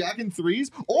would start jacking threes,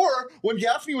 or when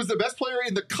Gaffney was the best player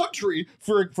in the country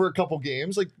for a couple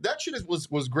games, like that shit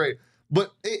was great.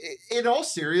 But in all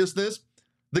seriousness,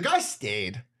 the guy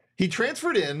stayed. He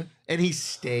transferred in and he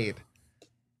stayed.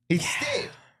 He stayed.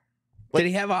 Like, did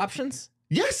he have options?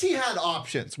 Yes, he had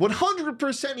options.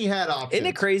 100% he had options. Isn't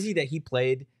it crazy that he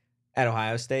played at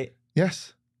Ohio State?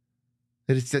 Yes.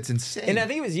 That's insane. And I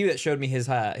think it was you that showed me his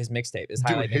mixtape, his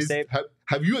highlight mixtape.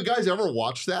 Have you guys ever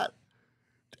watched that?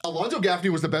 Alonzo Gaffney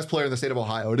was the best player in the state of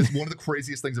Ohio. It is one of the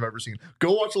craziest things I've ever seen.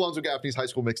 Go watch Alonzo Gaffney's high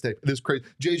school mixtape. It is crazy.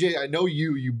 JJ, I know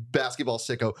you basketball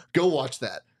sicko. Go watch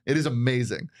that. It is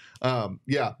amazing.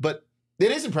 Yeah, but it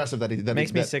is impressive that he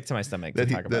makes me sick to my stomach to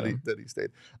talk about that he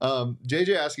stayed.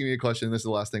 JJ asking me a question. This is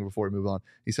the last thing before we move on.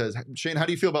 He says, Shane, how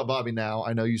do you feel about Bobby now?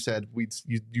 I know you said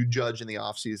you judge in the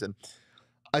offseason.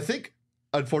 I think,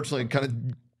 unfortunately, kind of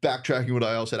backtracking what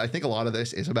I all said, I think a lot of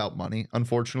this is about money,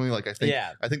 unfortunately. Like I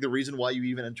think the reason why you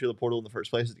even enter the portal in the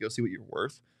first place is to go see what you're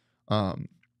worth.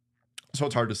 So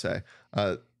it's hard to say.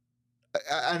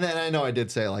 And then I know I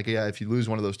did say like, yeah, if you lose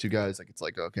one of those two guys, like it's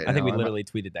like okay. I think we literally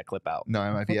tweeted that clip out. No,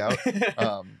 I might be out.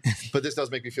 But this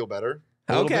does make me feel better.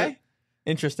 Okay,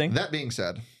 interesting. That being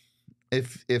said,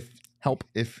 if help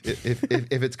if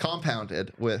it's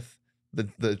compounded with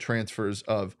the transfers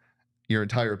of your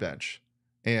entire bench,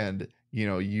 and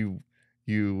you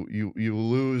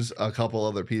lose a couple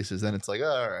other pieces, then it's like,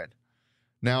 all right,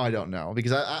 now I don't know,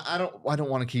 because I don't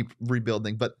want to keep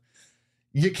rebuilding, but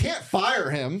you can't fire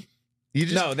him. You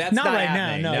just no, that's not right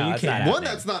happening. now. No, you can't. One,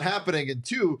 that's not happening, and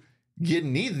two, you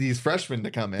need these freshmen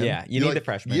to come in. Yeah, you need the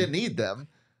freshmen. You need them.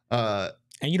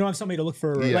 And you don't have somebody to look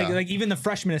for, like even the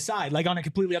freshmen aside, like on a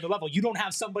completely other level, you don't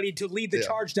have somebody to lead the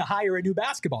charge to hire a new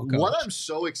basketball coach. What I'm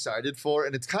so excited for,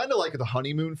 and it's kind of like the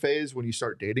honeymoon phase when you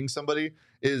start dating somebody,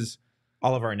 is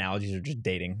all of our analogies are just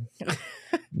dating.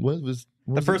 what was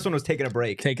the first one was taking a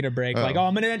break. Like, I'm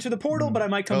going to enter the portal, but I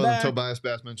might come back. Tobias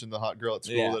Bass mentioned the hot girl at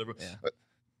school.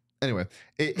 Anyway,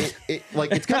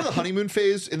 it's kind of the honeymoon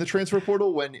phase in the transfer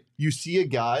portal when you see a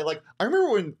guy. Like, I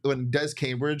remember when Des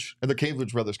Cambridge and the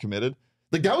Cambridge brothers committed.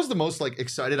 Like, that was the most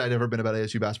excited I'd ever been about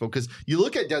ASU basketball, because you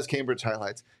look at Des Cambridge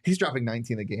highlights, he's dropping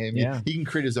 19 a game. Yeah. He can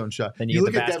create his own shot. Then you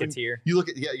look at the basketeer. You look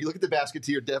at the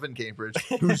basketeer Devin Cambridge,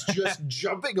 who's just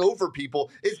jumping over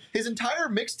people. His entire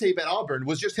mixtape at Auburn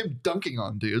was just him dunking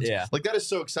on dudes. Yeah. Like, that is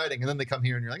so exciting. And then they come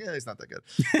here and you're like, he's not that good.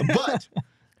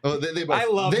 But they both, I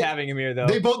loved having him here, though.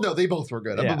 They both were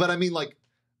good. Yeah. But I mean, like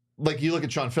you look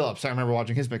at Sean Phillips. I remember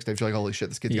watching his mixtape. You're like, holy shit,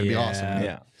 this kid's gonna be awesome.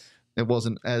 Yeah. It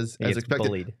wasn't as expected.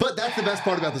 Bullied. But that's the best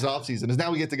part about this offseason, is now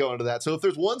we get to go into that. So if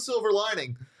there's one silver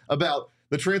lining about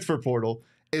the transfer portal,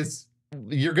 is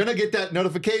you're going to get that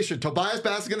notification. Tobias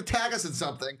Bass is going to tag us in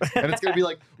something. And it's going to be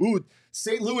like, ooh,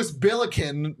 St. Louis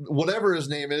Billiken, whatever his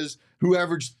name is, who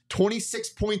averaged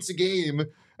 26 points a game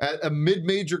at a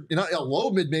mid-major, not a low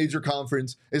mid-major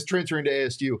conference, is transferring to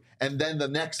ASU. And then the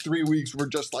next 3 weeks, we're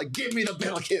just like, give me the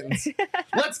Billikens.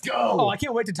 Let's go. Oh, I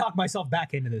can't wait to talk myself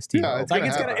back into this team. Yeah,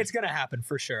 it's gonna happen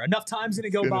for sure. Enough time's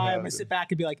gonna go by. I'm gonna sit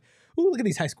back and be like, ooh, look at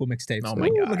these high school mixtapes. Oh my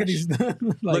god. Look at these.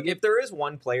 Look, if there is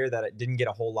one player that didn't get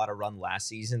a whole lot of run last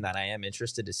season that I am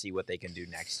interested to see what they can do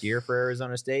next year for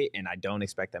Arizona State, and I don't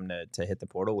expect them to hit the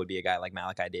portal, would be a guy like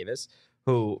Malachi Davis.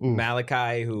 You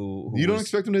don't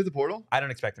expect him to hit the portal? I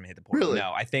don't expect him to hit the portal. Really?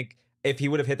 No, I think if he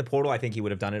would have hit the portal, I think he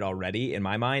would have done it already in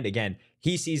my mind. Again,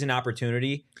 he sees an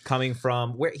opportunity coming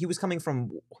from where he was coming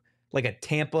from, like a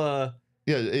Tampa.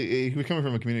 Yeah, he was coming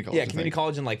from a community college. Yeah, community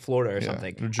college in like Florida or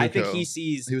something. I think he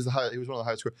sees. He was one of the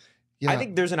highest scorers. Yeah. I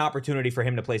think there's an opportunity for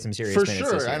him to play some serious for minutes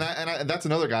sure, this year. and that's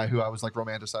another guy who I was like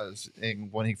romanticizing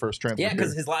when he first transferred. Yeah,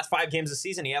 because his last 5 games of the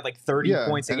season, he had like 30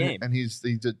 points a game, and he's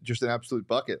just an absolute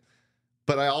bucket.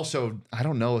 But I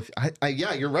don't know if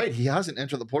yeah, you're right. He hasn't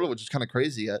entered the portal, which is kind of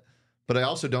crazy yet. But I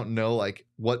also don't know like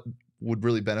what would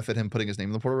really benefit him putting his name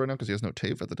in the portal right now, because he has no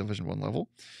tape at the Division I level.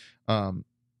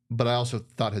 But I also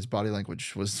thought his body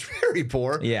language was very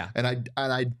poor. Yeah, and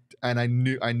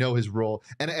I know his role.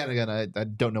 And again, I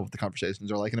don't know what the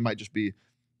conversations are like, and it might just be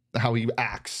how he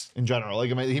acts in general. Like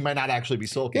he might not actually be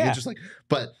sulking. Yeah. It's just like,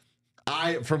 but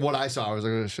from what I saw, I was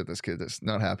like, oh shit, this kid is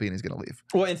not happy and he's gonna leave.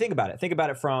 Well, and think about it. Think about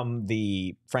it from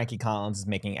the Frankie Collins is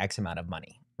making X amount of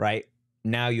money, right?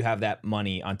 Now you have that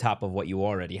money on top of what you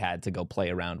already had to go play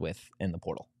around with in the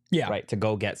portal. Yeah. Right. To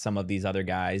go get some of these other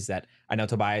guys that I know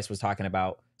Tobias was talking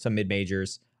about, some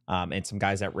mid-majors, and some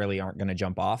guys that really aren't going to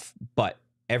jump off. But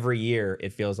every year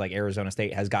it feels like Arizona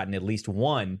State has gotten at least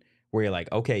one where you're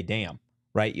like, okay, damn.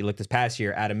 Right. You look this past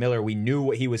year, Adam Miller, we knew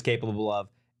what he was capable of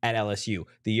at LSU.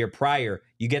 The year prior,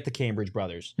 you get the Cambridge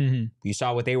brothers. Mm-hmm. You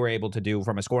saw what they were able to do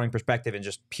from a scoring perspective and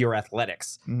just pure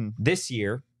athletics. Mm-hmm. This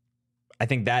year, I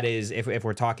think that is, if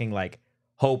we're talking like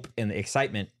hope and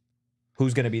excitement,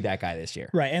 who's going to be that guy this year?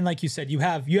 Right. And like you said, you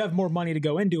have more money to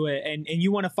go into it, and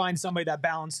you want to find somebody that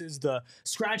balances the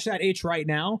scratch that itch right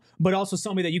now, but also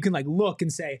somebody that you can like look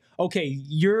and say, okay,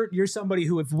 you're somebody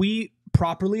who, if we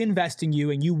properly invest in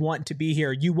you and you want to be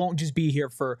here, you won't just be here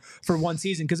for one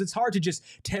season, because it's hard to just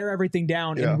tear everything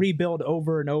down and rebuild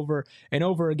over and over and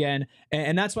over again.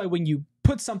 And that's why when you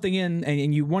put something in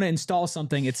and you want to install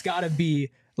something, it's got to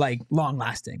be like long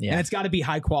lasting, and it's got to be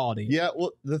high quality. Yeah.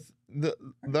 Well, the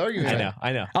argument.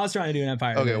 I know. I was trying to do an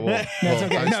Empire. Okay. Well, that's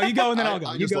okay. No, you go and then I'll go.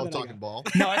 I You just go, love then I'll talking go. ball.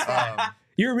 No, it's fine.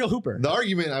 You're a real hooper. The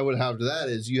argument I would have to that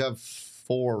is you have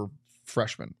 4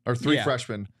 freshmen or 3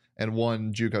 freshmen and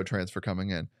 1 JUCO transfer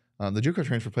coming in. The JUCO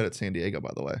transfer played at San Diego,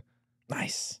 by the way.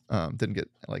 Nice. Didn't get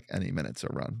like any minutes or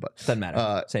run, but Doesn't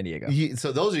matter. San Diego.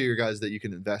 So those are your guys that you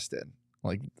can invest in.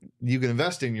 Like you can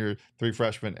invest in your 3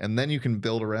 freshmen, and then you can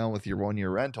build around with your 1-year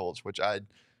rentals, which I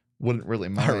wouldn't really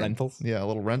mind. Rentals? Yeah, a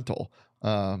little rental.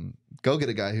 Go get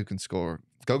a guy who can score.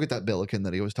 Go get that Billiken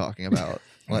that he was talking about.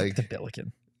 Like the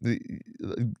Billiken.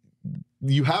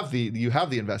 You have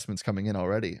the investments coming in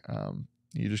already.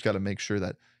 You just got to make sure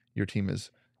that your team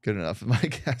is good enough.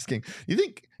 Mike asking, you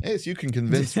think ASU can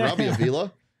convince Robbie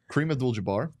Avila, Kareem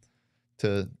Abdul-Jabbar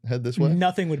to head this way?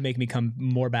 Nothing would make me come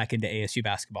more back into ASU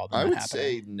basketball than I that would happening.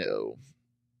 say no.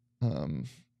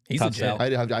 He's Tough legit. sell. I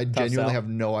genuinely sell. have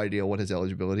no idea what his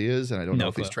eligibility is, and I don't No know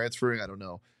if he's clue. transferring. I don't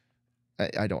know.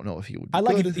 I don't know if he would. Be I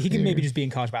like good it. He can here. maybe just be in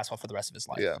college basketball for the rest of his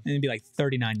life. Yeah. And be like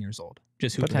 39 years old.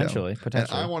 Just hooping. Potentially. And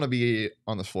I want to be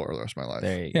on this floor the rest of my life.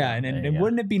 There you Yeah, go. and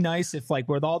wouldn't it be nice if, like,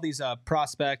 with all these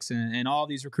prospects and all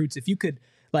these recruits, if you could,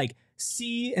 like,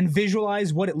 see and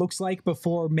visualize what it looks like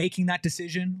before making that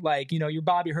decision? Like, you know, you're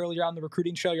Bobby Hurley, you're on the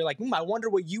recruiting trail, you're like, I wonder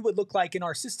what you would look like in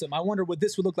our system. I wonder what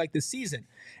this would look like this season.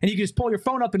 And you can just pull your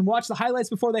phone up and watch the highlights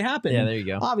before they happen. Yeah, there you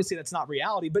go. Obviously, that's not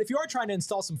reality, but if you are trying to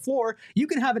install some floor, you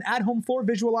can have an at-home floor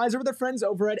visualizer with our friends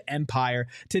over at Empire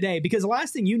today, because the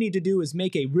last thing you need to do is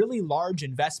make a really large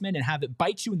investment and have it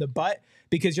bite you in the butt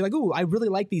because you're like, ooh, I really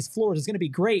like these floors. It's going to be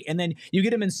great. And then you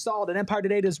get them installed, and Empire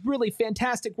today does really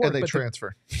fantastic work. And they but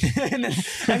transfer. and then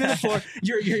the floor,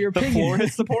 your The opinion. floor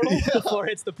hits the portal? The floor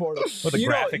hits the portal. With a You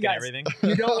graphic and guys, everything.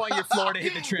 You don't want your floor to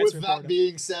hit the transfer With that portal.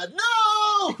 being said,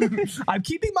 no. I'm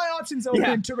keeping my options open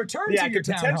Yeah. to return Yeah, to I your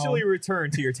could townhome. potentially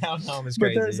return to your townhome is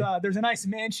But crazy. there's a nice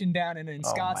mansion down in Oh my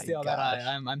Scottsdale that gosh.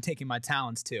 I'm taking my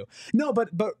talents to. No, but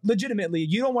legitimately,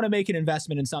 you don't want to make an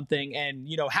investment in something and,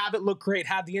 you know, have it look great,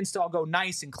 have the install go nice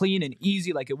and clean and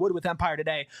easy like it would with Empire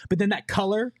today, but then that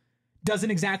color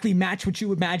doesn't exactly match what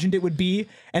you imagined it would be,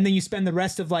 and then you spend the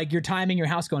rest of like your time in your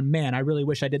house going, man, I really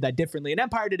wish I did that differently. And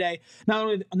Empire today,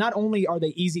 not only are they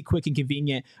easy, quick, and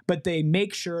convenient, but they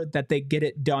make sure that they get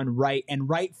it done right and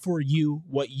right for you,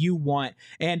 what you want.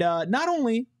 And not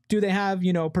only do they have,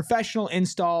 you know, professional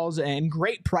installs and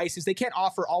great prices, they can't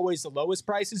offer always the lowest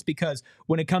prices, because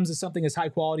when it comes to something as high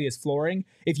quality as flooring,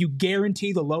 if you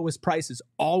guarantee the lowest prices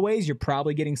always, you're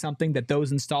probably getting something that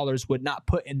those installers would not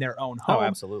put in their own home. Oh,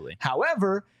 absolutely.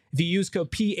 However, if you use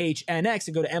code PHNX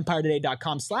and go to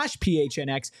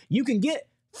empiretoday.com/PHNX, you can get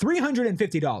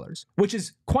 $350, which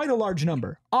is quite a large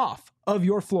number, off of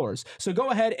your floors. So go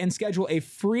ahead and schedule a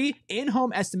free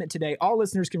in-home estimate today. All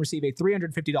listeners can receive a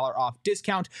 $350 off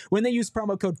discount when they use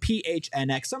promo code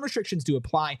PHNX. Some restrictions do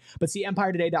apply, but see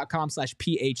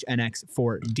empiretoday.com/PHNX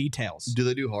for details. Do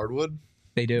they do hardwood?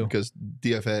 They do. Because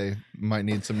DFA might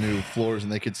need some new floors,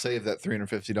 and they could save that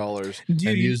 $350 and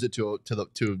Dude, use it to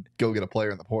go get a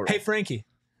player in the portal. Hey, Frankie,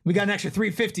 we got an extra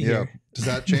 $350 yeah. here. Does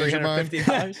that change your mind?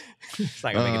 $350? It's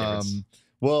not going to make a difference.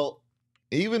 Well,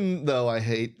 even though I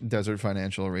hate Desert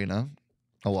Financial Arena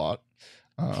a lot,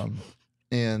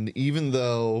 and even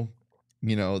though,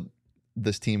 you know,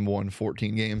 this team won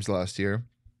 14 games last year,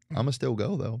 I'm going to still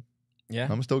go, though. Yeah. I'm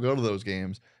going to still go to those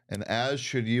games. And as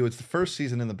should you. It's the first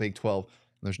season in the Big 12.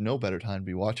 There's no better time to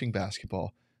be watching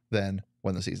basketball than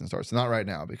when the season starts. Not right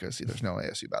now, because there's no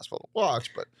ASU basketball to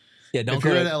watch, but Yeah, don't if go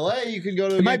you're to- in LA, you can go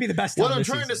to. It might be the best time What I'm this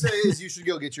trying to season. say is, you should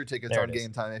go get your tickets There on it is.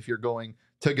 Game Time if you're going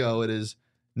to go. It is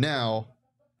now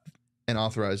an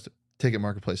authorized ticket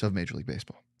marketplace of Major League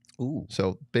Baseball. Ooh.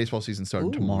 So baseball season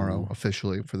starting tomorrow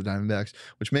officially for the Diamondbacks,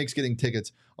 which makes getting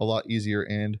tickets a lot easier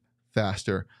and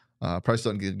faster. Prices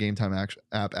on the Game Time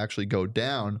app actually go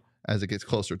down as it gets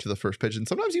closer to the first pitch, and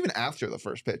sometimes even after the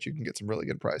first pitch, you can get some really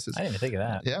good prices. I didn't even think of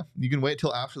that. Yeah, you can wait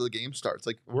till after the game starts.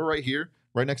 Like, we're right here,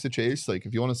 right next to Chase. Like,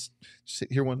 if you want to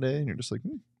sit here one day and you're just like,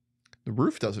 the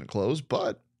roof doesn't close,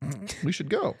 but we should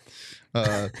go.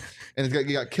 And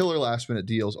you got killer last minute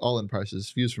deals, all in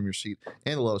prices, views from your seat,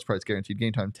 and the lowest price guaranteed.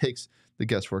 Game Time takes the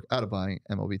guesswork out of buying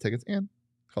MLB tickets and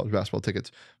college basketball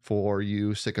tickets for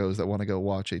you sickos that want to go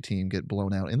watch a team get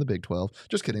blown out in the Big 12.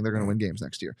 Just kidding. They're going to win games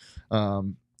next year.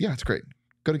 Yeah, it's great.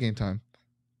 Go to Game Time,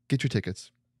 get your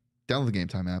tickets, download the Game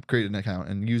Time app, create an account,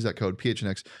 and use that code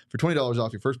PHNX for $20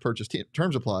 off your first purchase.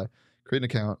 Terms apply. Create an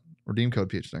account, redeem code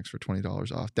PHNX for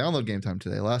 $20 off. Download Game Time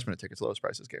today. Last minute tickets, lowest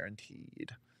prices guaranteed.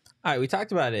 All right, we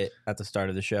talked about it at the start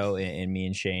of the show, and me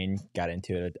and Shane got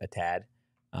into it a tad.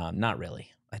 Not really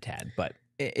a tad, but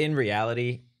in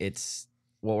reality, it's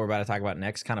what we're about to talk about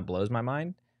next kind of blows my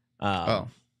mind.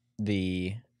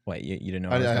 Wait, you didn't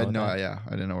know? I didn't know that? I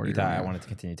didn't know where You you thought I were. wanted to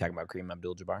continue talking about Kareem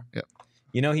Abdul-Jabbar? Yep.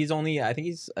 You know, I think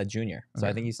he's a junior, so I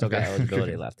Okay. think he's still got Okay.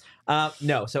 eligibility left.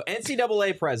 No, so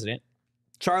NCAA President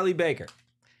Charlie Baker,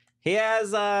 he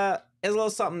has a little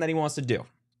something that he wants to do.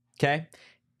 Okay,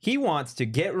 he wants to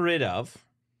get rid of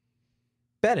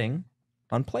betting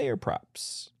on player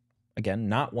props. again,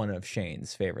 not one of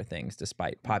Shane's favorite things,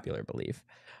 despite popular belief.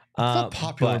 It's not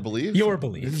popular belief. Your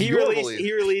belief. He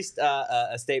released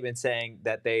a statement saying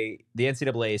that the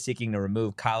NCAA is seeking to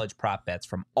remove college prop bets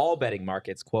from all betting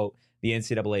markets. Quote, the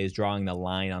NCAA is drawing the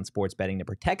line on sports betting to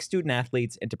protect student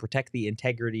athletes and to protect the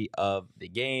integrity of the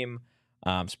game.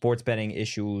 Sports betting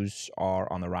issues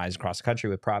are on the rise across the country,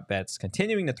 with prop bets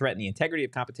continuing to threaten the integrity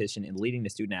of competition and leading to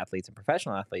student athletes and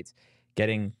professional athletes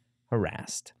getting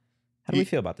harassed. How do we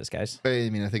feel about this, guys? I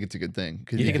mean, I think it's a good thing.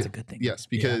 You think it's a good thing? Yes,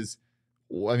 because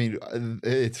I mean,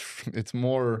 it's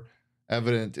more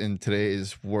evident in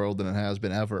today's world than it has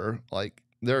been ever. Like,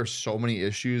 there are so many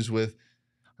issues with,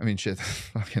 I mean, shit,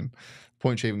 fucking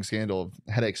point shaving scandal of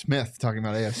Headache Smith talking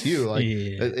about ASU. Like,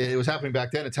 it was happening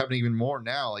back then. It's happening even more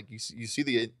now. Like, you see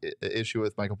the issue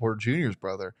with Michael Porter Jr.'s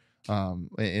brother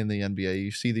in the NBA.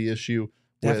 You see the issue.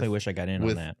 Definitely wish I got in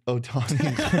on that.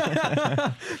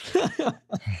 Otani.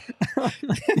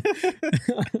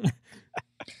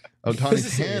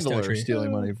 Otani's handler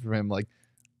stealing money from him. Like,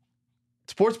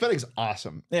 sports betting's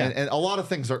awesome. Yeah. And a lot of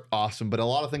things are awesome, but a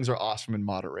lot of things are awesome in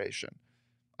moderation.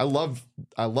 I love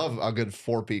a good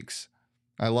Four Peaks.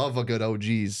 I love a good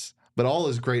OGs, but all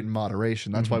is great in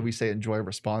moderation. That's why we say enjoy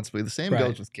responsibly. The same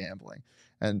goes with gambling.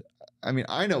 And I mean,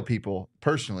 I know people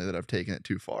personally that have taken it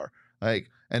too far.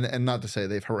 Like, and not to say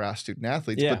they've harassed student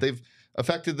athletes, but they've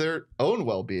affected their own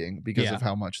well-being because of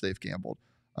how much they've gambled.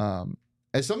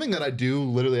 It's something that I do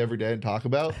literally every day and talk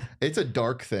about. It's a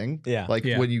dark thing. Like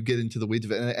when you get into the weeds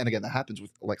of it. And again, that happens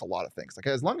with like a lot of things. Like,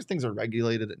 as long as things are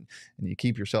regulated and you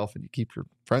keep yourself and you keep your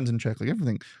friends in check, like,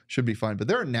 everything should be fine. But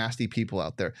there are nasty people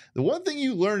out there. The one thing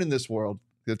you learn in this world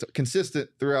that's consistent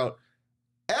throughout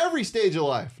every stage of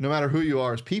life, no matter who you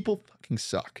are, is people fucking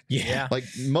suck. Like,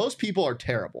 most people are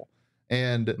terrible.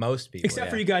 And most people,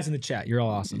 except for you guys in the chat, you're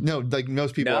all awesome. No, like,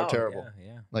 most people are terrible.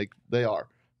 Like, they are.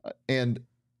 And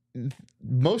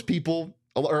most people,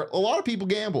 or a lot of people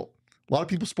gamble. A lot of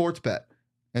people sports bet.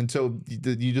 And so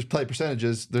you just play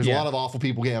percentages. There's a lot of awful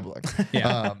people gambling.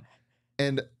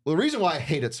 And the reason why I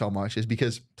hate it so much is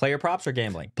because... Player props or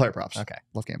gambling? Player props. Okay.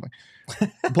 Love gambling.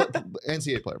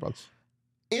 NCAA player props.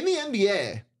 In the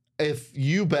NBA, if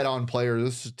you bet on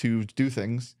players to do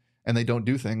things and they don't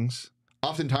do things,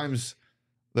 oftentimes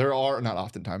there are... Not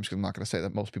oftentimes, because I'm not going to say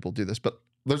that most people do this, but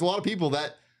there's a lot of people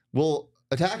that will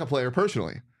attack a player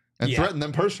personally and threaten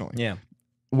them personally.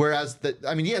 Whereas that,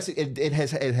 I mean, yes, it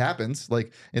happens.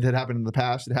 Like, it had happened in the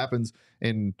past. It happens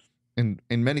in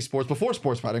many sports before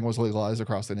sports betting was legalized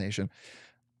across the nation,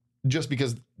 just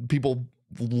because people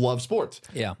love sports.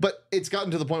 But it's gotten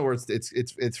to the point where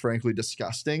it's frankly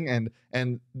disgusting,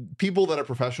 and people that are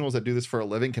professionals that do this for a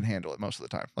living can handle it most of the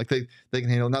time. Like, they can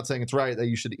handle it. Not saying it's right that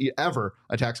you should ever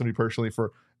attack somebody personally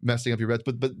for messing up your bets,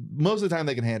 but most of the time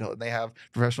they can handle it. And they have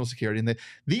professional security, and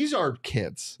these are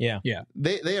kids. They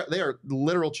are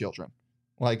literal children.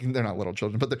 Like, they're not little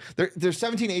children, but they're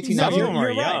 17, 18, 19. Some of them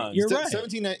are young. You're right.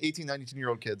 17, 18,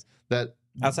 19-year-old kids that...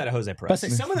 Outside of Jose Perez.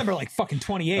 But some of them are like fucking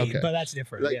 28, but that's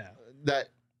different. Like, that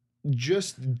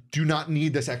just do not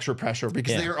need this extra pressure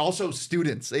because they are also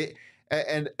students.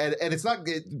 And it's not...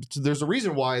 there's a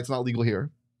reason why it's not legal here.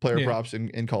 Player props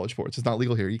in college sports. It's not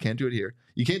legal here. You can't do it here.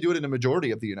 You can't do it in a majority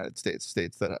of the United States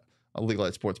that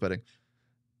legalize sports betting.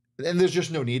 And there's just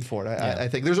no need for it. I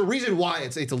think there's a reason why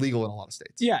it's illegal in a lot of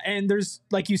states. Yeah, and there's,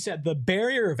 like you said, the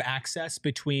barrier of access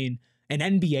between an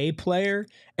NBA player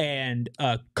and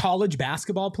a college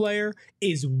basketball player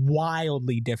is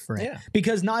wildly different.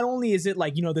 Because not only is it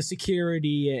like, you know, the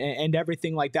security and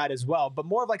everything like that as well, but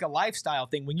more of like a lifestyle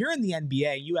thing. When you're in the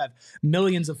NBA, you have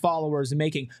millions of followers and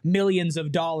making millions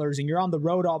of dollars, and you're on the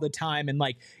road all the time, and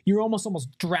like you're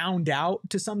almost drowned out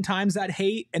to sometimes that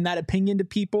hate and that opinion to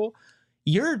people.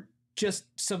 You're just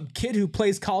some kid who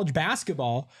plays college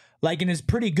basketball, like, and is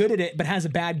pretty good at it, but has a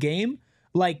bad game.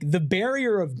 Like, the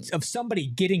barrier of somebody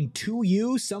getting to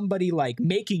you, somebody like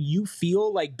making you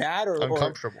feel like bad or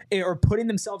uncomfortable or putting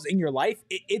themselves in your life,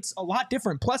 it's a lot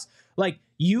different. Plus, like,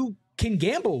 you can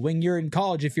gamble when you're in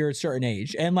college if you're a certain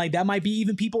age, and like that might be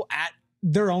even people at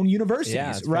their own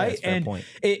universities, right? And point.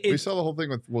 We saw the whole thing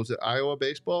with, was it Iowa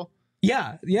baseball?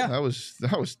 Yeah. That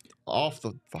was off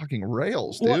the fucking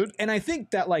rails, dude. Well, and I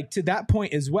think that, like, to that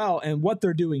point as well, and what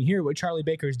they're doing here, what Charlie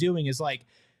Baker is doing is like,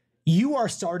 you are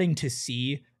starting to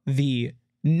see the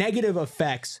negative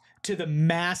effects to the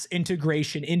mass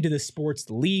integration into the sports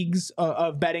leagues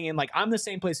of betting. And like, I'm the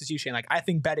same place as you, Shane. Like, I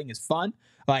think betting is fun.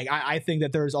 Like, I think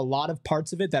that there's a lot of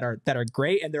parts of it that are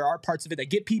great, and there are parts of it that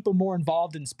get people more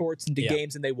involved in sports and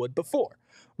games than they would before,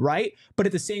 right? But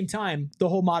at the same time, the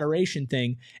whole moderation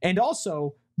thing, and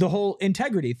also the whole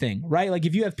integrity thing, right? Like,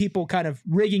 if you have people kind of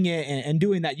rigging it and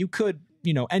doing that, you could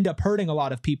end up hurting a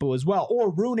lot of people as well, or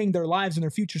ruining their lives and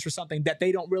their futures for something that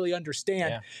they don't really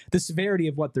understand the severity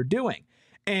of what they're doing.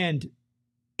 And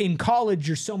in college,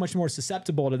 you're so much more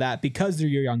susceptible to that because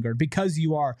you're younger, because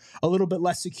you are a little bit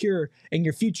less secure in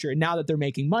your future. And now that they're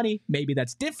making money, maybe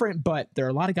that's different, but there are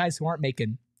a lot of guys who aren't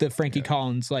making the Frankie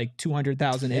Collins, like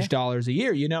 $200,000-ish dollars a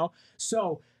year,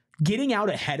 So getting out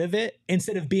ahead of it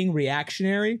instead of being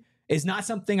reactionary is not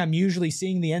something I'm usually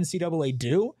seeing the NCAA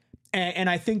do. And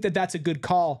I think that that's a good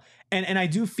call. And I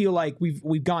do feel like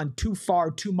we've gone too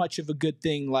far, too much of a good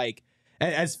thing, like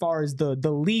as far as the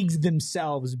leagues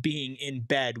themselves being in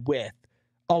bed with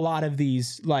a lot of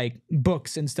these like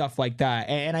books and stuff like that.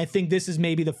 And I think this is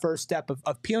maybe the first step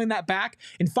of peeling that back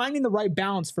and finding the right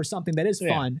balance for something that is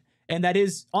fun. And that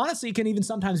is, honestly, can even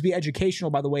sometimes be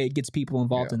educational by the way it gets people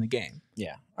involved in the game.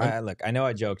 Yeah. Look, I know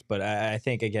I joked, but I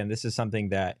think, again, this is something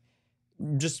that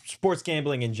just sports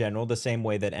gambling in general, the same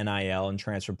way that NIL and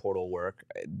transfer portal work,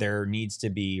 there needs to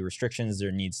be restrictions.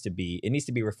 It needs to be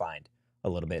refined a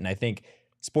little bit. And I think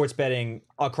sports betting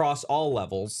across all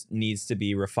levels needs to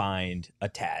be refined a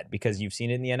tad, because you've seen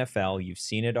it in the NFL. You've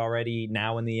seen it already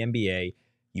now in the NBA.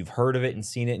 You've heard of it and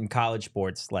seen it in college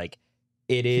sports. Like,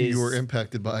 it is. You were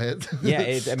impacted by it. Yeah.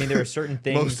 I mean, there are certain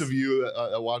things. Most of you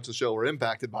that watch the show were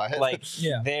impacted by it. Like,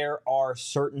 there are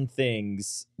certain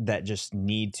things that just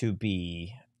need to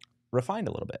be refined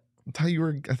a little bit. I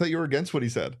thought you were against what he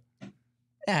said.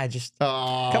 Yeah, just come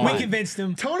on. We convinced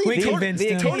him. Tony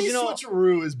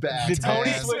switcheroo is bad. The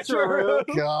Tony switcheroo.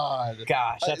 God.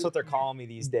 Gosh, that's what they're calling me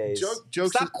these days.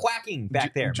 Jokes Stop quacking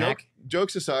back there, Mac.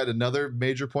 Jokes aside, another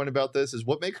major point about this is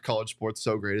what makes college sports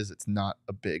so great is it's not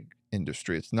a big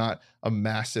industry. It's not a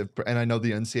massive, and I know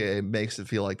the NCAA makes it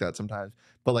feel like that sometimes,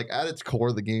 but like at its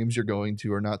core, the games you're going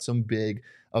to are not some big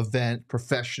event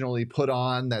professionally put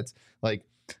on. That's like,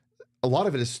 a lot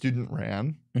of it is student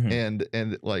ran, and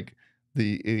like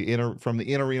from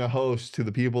the in-arena host to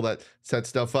the people that set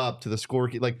stuff up to the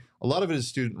scorekeeper, like a lot of it is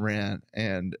student ran,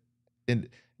 and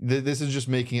this is just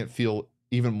making it feel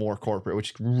even more corporate,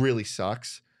 which really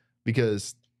sucks,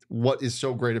 because what is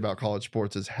so great about college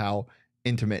sports is how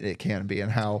intimate it can be,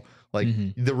 and how like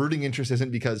the rooting interest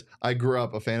isn't because I grew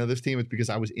up a fan of this team. It's because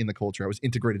I was in the culture. I was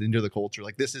integrated into the culture.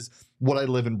 Like, this is what I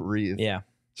live and breathe. Yeah.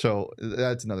 So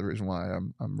that's another reason why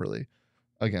I'm really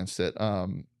against it.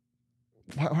 Why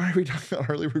are we talking about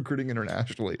early recruiting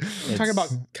internationally? We're talking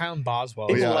about Kyle and Boswell.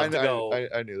 Yeah,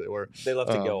 I knew they were. They love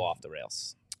to go off the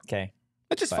rails. Okay.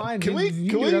 That's just fine. Can we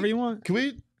do whatever you want. Can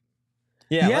we?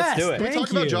 Yeah, let's do it. Can we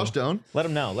talk about Josh Doan? Let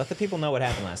them know. Let the people know what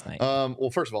happened last night.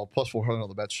 Well, first of all, plus 400 on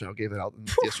the bet show. Gave it out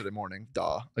yesterday morning.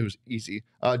 Duh. It was easy.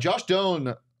 Josh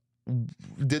Doan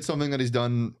did something that he's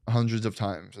done hundreds of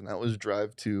times, and that was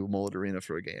drive to Mullet Arena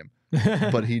for a game.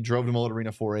 But he drove to Mullet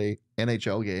Arena for a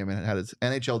NHL game and had his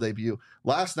NHL debut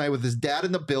last night with his dad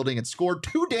in the building and scored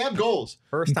 2 damn goals.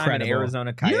 First time in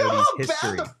Arizona Coyotes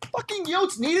history. You know how bad the fucking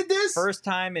Yotes needed this? First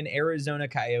time in Arizona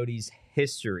Coyotes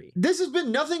history. This has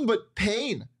been nothing but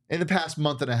pain in the past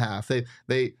month and a half.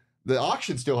 The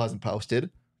auction still hasn't posted.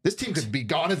 This team could be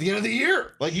gone at the end of the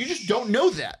year. Like, you just don't know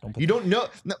that. You don't know.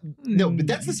 No, but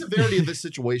that's the severity of this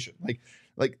situation.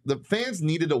 Like the fans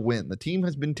needed a win. The team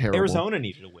has been terrible. Arizona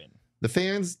needed a win. The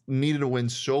fans needed a win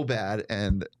so bad,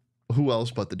 and who else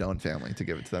but the Doan family to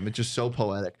give it to them? It's just so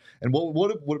poetic. And what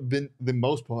would have been the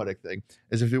most poetic thing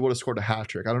is if he would have scored a hat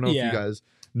trick. I don't know if you guys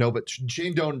know, but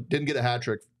Shane Doan didn't get a hat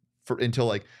trick until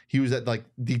like he was at like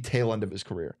the tail end of his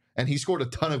career, and he scored a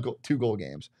ton of 2-goal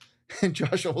games. And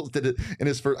Josh almost did it in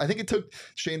his first. I think it took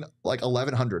Shane like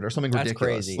 1,100 or something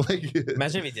ridiculous. That's crazy. Like,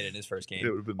 imagine if he did it in his first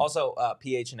game. Also,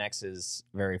 PHNX's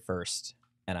very first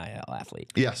NIL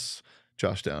athlete. Yes,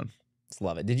 Josh Doan. Just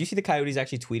love it. Did you see the Coyotes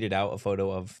actually tweeted out a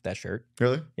photo of that shirt?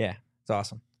 Really? Yeah, it's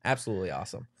awesome. Absolutely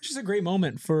awesome. It's just a great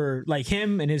moment for like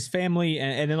him and his family,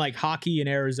 and then like hockey in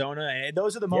Arizona. And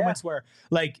those are the moments where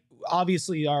like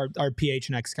obviously our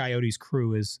PHNX Coyotes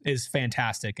crew is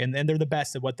fantastic, and they're the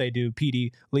best at what they do.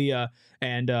 PD, Leah,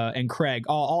 and Craig,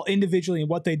 all individually in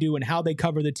what they do and how they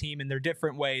cover the team in their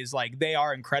different ways. Like, they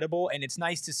are incredible, and it's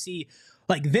nice to see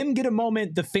like them get a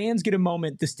moment, the fans get a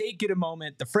moment, the state get a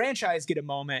moment, the franchise get a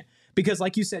moment, because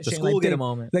like you said, the Shane, school like get a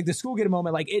moment. Like the school get a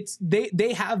moment. Like it's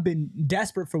they have been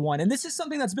desperate for one, and this is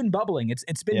something that's been bubbling.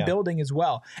 It's been building as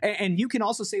well, and you can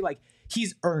also say like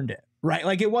he's earned it. Right?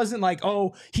 Like, it wasn't like,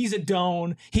 oh, he's a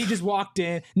Doan, he just walked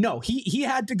in. No, he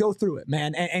had to go through it,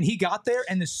 man. And he got there.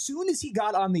 And as soon as he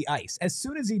got on the ice, as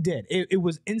soon as he did, it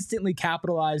was instantly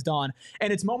capitalized on.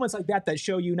 And it's moments like that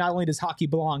show you not only does hockey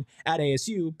belong at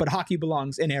ASU, but hockey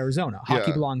belongs in Arizona.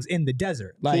 Hockey belongs in the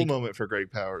desert. Like, cool moment for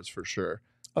Greg Powers for sure.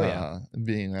 Oh, yeah.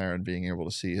 Being there and being able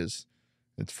to see his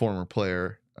former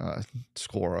player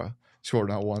score scored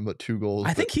not 1 but 2 goals.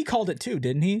 I think he called it too,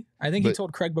 didn't he? I think he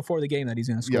told Craig before the game that he's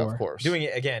going to score. Yeah, of course. Doing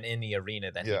it again in the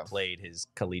arena that he played his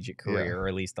collegiate career, or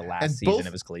at least the last and season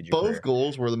of his collegiate career. Both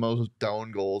goals were the most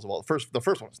Doan goals. Well, the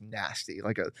first one was nasty,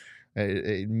 like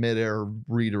a midair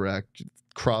redirect,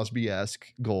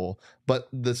 Crosby-esque goal. But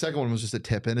the second one was just a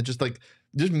tip in. It just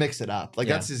mix it up. Like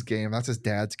that's his game. That's his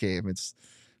dad's game.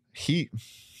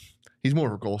 He's more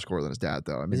of a goal scorer than his dad,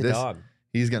 though. I mean, he's a dog.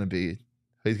 He's gonna be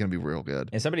real good.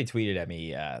 And somebody tweeted at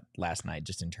me last night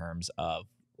just in terms of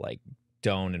like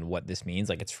Doan and what this means.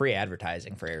 Like it's free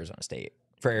advertising for Arizona State,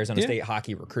 State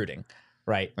hockey recruiting,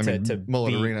 right? I mean, to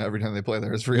Mullet Arena every time they play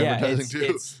there is free advertising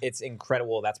too. It's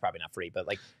incredible. That's probably not free, but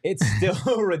like it's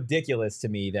still ridiculous to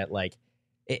me that like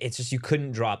it's just you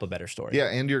couldn't drop a better story.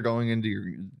 Yeah, and you're going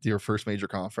into your first major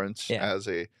conference as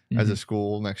a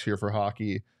school next year for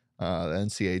hockey. The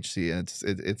NCHC, and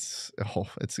it's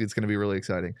going to be really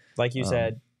exciting. Like you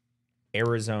said,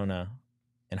 Arizona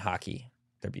and hockey,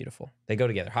 they're beautiful. They go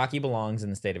together. Hockey belongs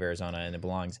in the state of Arizona, and it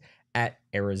belongs at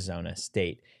Arizona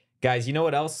State. Guys, you know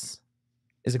what else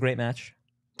is a great match?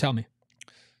 Tell me.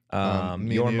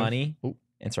 Your money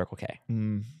and Circle K.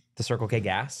 The Circle K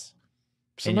gas.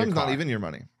 Sometimes not even your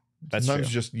money. That's Sometimes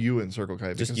true. just you and Circle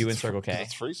K. Just you and Circle K.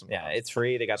 It's free sometimes. Yeah, it's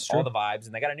free. They got all the vibes,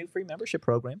 and they got a new free membership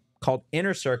program called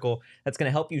Inner Circle that's going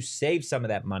to help you save some of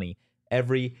that money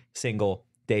every single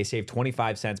day. Save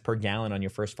 25 cents per gallon on your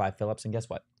first 5 fill-ups. And guess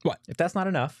what? What? If that's not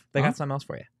enough, they got something else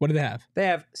for you. What do they have? They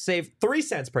have saved 3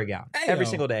 cents per gallon every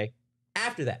single day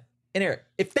after that. And Eric,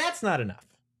 if that's not enough,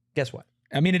 guess what?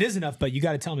 I mean, it is enough, but you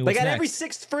got to tell me what's next. They got next. every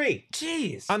 6th free.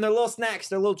 Jeez. On their little snacks,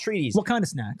 their little treaties. What kind of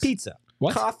snacks? Pizza.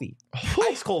 What? Coffee.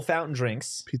 Ice cold fountain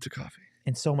drinks. Pizza coffee.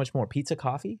 And so much more. Pizza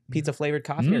coffee? Pizza flavored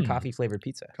coffee or coffee flavored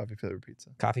pizza? Coffee flavored pizza.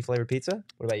 Coffee flavored pizza?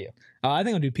 What about you? I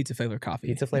think I'll do pizza flavored coffee.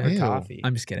 Pizza flavored coffee.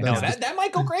 I'm just kidding. No, that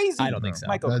might go crazy. I don't think so.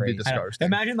 Might go That'd crazy. be disgusting.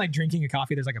 Imagine like drinking a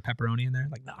coffee. There's like a pepperoni in there.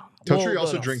 Like no. Totri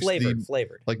also drinks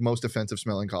flavored. like most offensive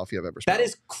smelling coffee I've ever smelled. That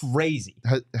is crazy.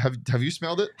 Have you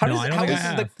smelled it? No, I don't think I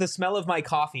have. The smell of my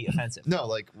coffee offensive?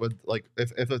 No,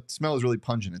 if a smell is really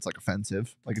pungent, it's like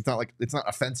offensive. Like it's not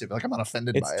offensive. Like I'm not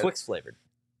offended by it. It's Twix flavored.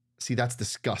 See, that's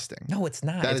disgusting. No, it's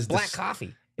not. It's black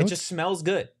coffee. No, it just smells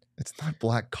good. It's not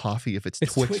black coffee if it's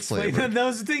Twix flavored.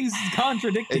 Those things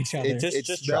contradict each other.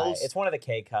 Just try it. It's one of the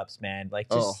K cups, man. Like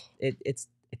it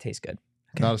tastes good.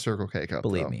 Okay. Not a Circle K cup.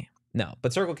 Believe me. No,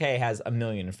 but Circle K has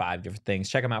 1,005 different things.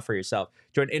 Check them out for yourself.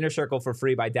 Join Inner Circle for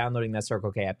free by downloading that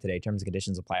Circle K app today. Terms and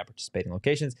conditions apply at participating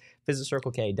locations. Visit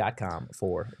CircleK.com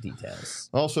for details.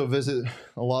 Also visit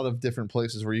a lot of different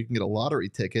places where you can get a lottery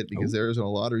ticket because Arizona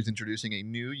Lottery is introducing a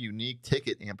new unique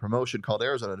ticket and promotion called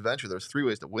Arizona Adventure. There's 3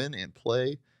 ways to win and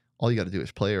play. All you got to do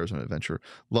is play Arizona Adventure.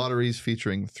 Lotteries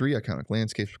featuring 3 iconic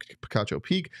landscapes, Picacho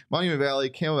Peak, Monument Valley,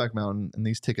 Camelback Mountain, and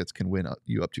these tickets can win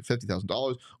you up to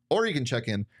 $50,000, or you can check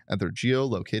in at their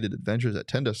geo-located adventures at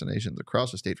 10 destinations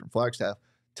across the state from Flagstaff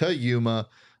to Yuma.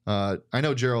 I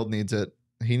know Gerald needs it.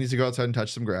 He needs to go outside and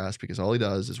touch some grass because all he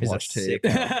does is watch tape.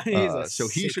 So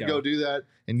he should go do that,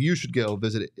 and you should go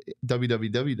visit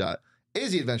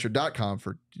www.azadventure.com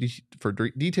for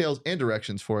details and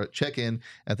directions for it. Check in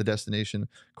at the destination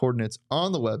coordinates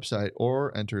on the website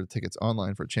or enter tickets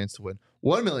online for a chance to win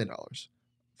 $1 million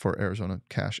for Arizona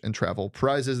cash and travel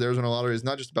prizes. The Arizona Lottery is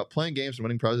not just about playing games and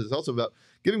winning prizes. It's also about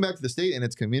giving back to the state and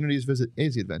its communities. Visit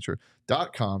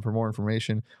azadventure.com for more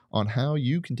information on how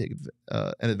you can take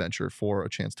an adventure for a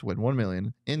chance to win $1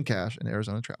 million in cash and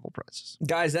Arizona travel prizes.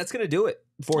 Guys, that's going to do it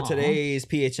for today's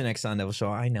PHNX Sun Devils show.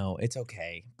 I know it's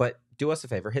okay, but do us a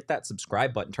favor. Hit that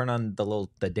subscribe button. Turn on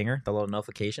the dinger, the little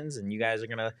notifications, and you guys are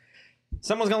going to...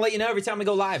 Someone's going to let you know every time we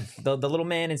go live. The little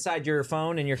man inside your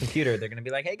phone and your computer, they're going to be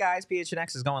like, hey, guys,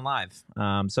 PHNX is going live.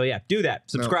 So, yeah, do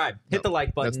that. Subscribe. Hit the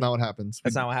like button. That's not what happens.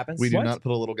 That's not what happens? We do not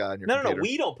put a little guy in your computer. No,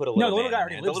 we don't put a little the little guy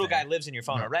already man. lives The little there. guy lives in your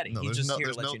phone already. He's just here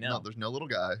to let you know. No, there's no little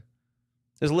guy.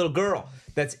 There's a little girl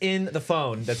that's in the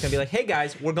phone that's going to be like, hey,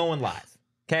 guys, we're going live.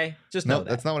 Okay? Just know that.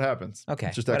 That's not what happens. Okay.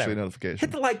 It's just actually a notification.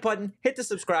 Hit the like button. Hit the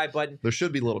subscribe button. There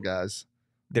should be little guys.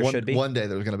 There should be? One day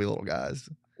there's going to be little guys.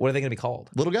 What are they going to be called?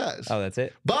 Little guys. Oh, that's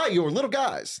it? Buy your little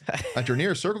guys at your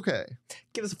nearest Circle K.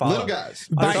 Give us a follow. Little guys.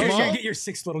 You're going to get your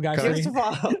 6 little guys. Give us a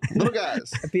follow. Little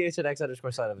guys.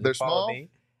 PHNX_Sun. They're small. Me.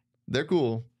 They're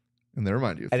cool. And they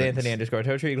remind you of at things.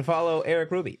 Anthony_Totri. You can follow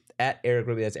Erik Ruby at Erik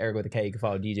Ruby. That's Erik with a K. You can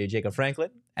follow DJ Jacob Franklin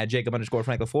at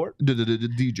Jacob_Franklin4.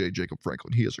 DJ Jacob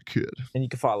Franklin. He is a kid. And you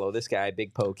can follow this guy,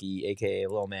 Big Pokey, aka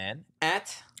Lil Man,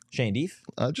 at Shane Deef.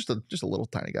 Just a little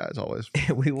tiny guy as always.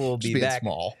 We will be back.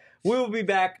 Small. We will be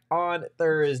back on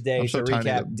Thursday to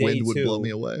recap day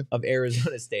 2 of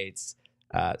Arizona State's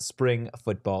spring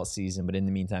football season. But in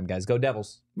the meantime, guys, go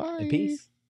Devils. Bye. And peace.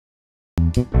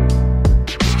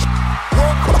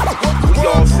 We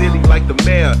all silly like the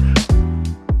mayor.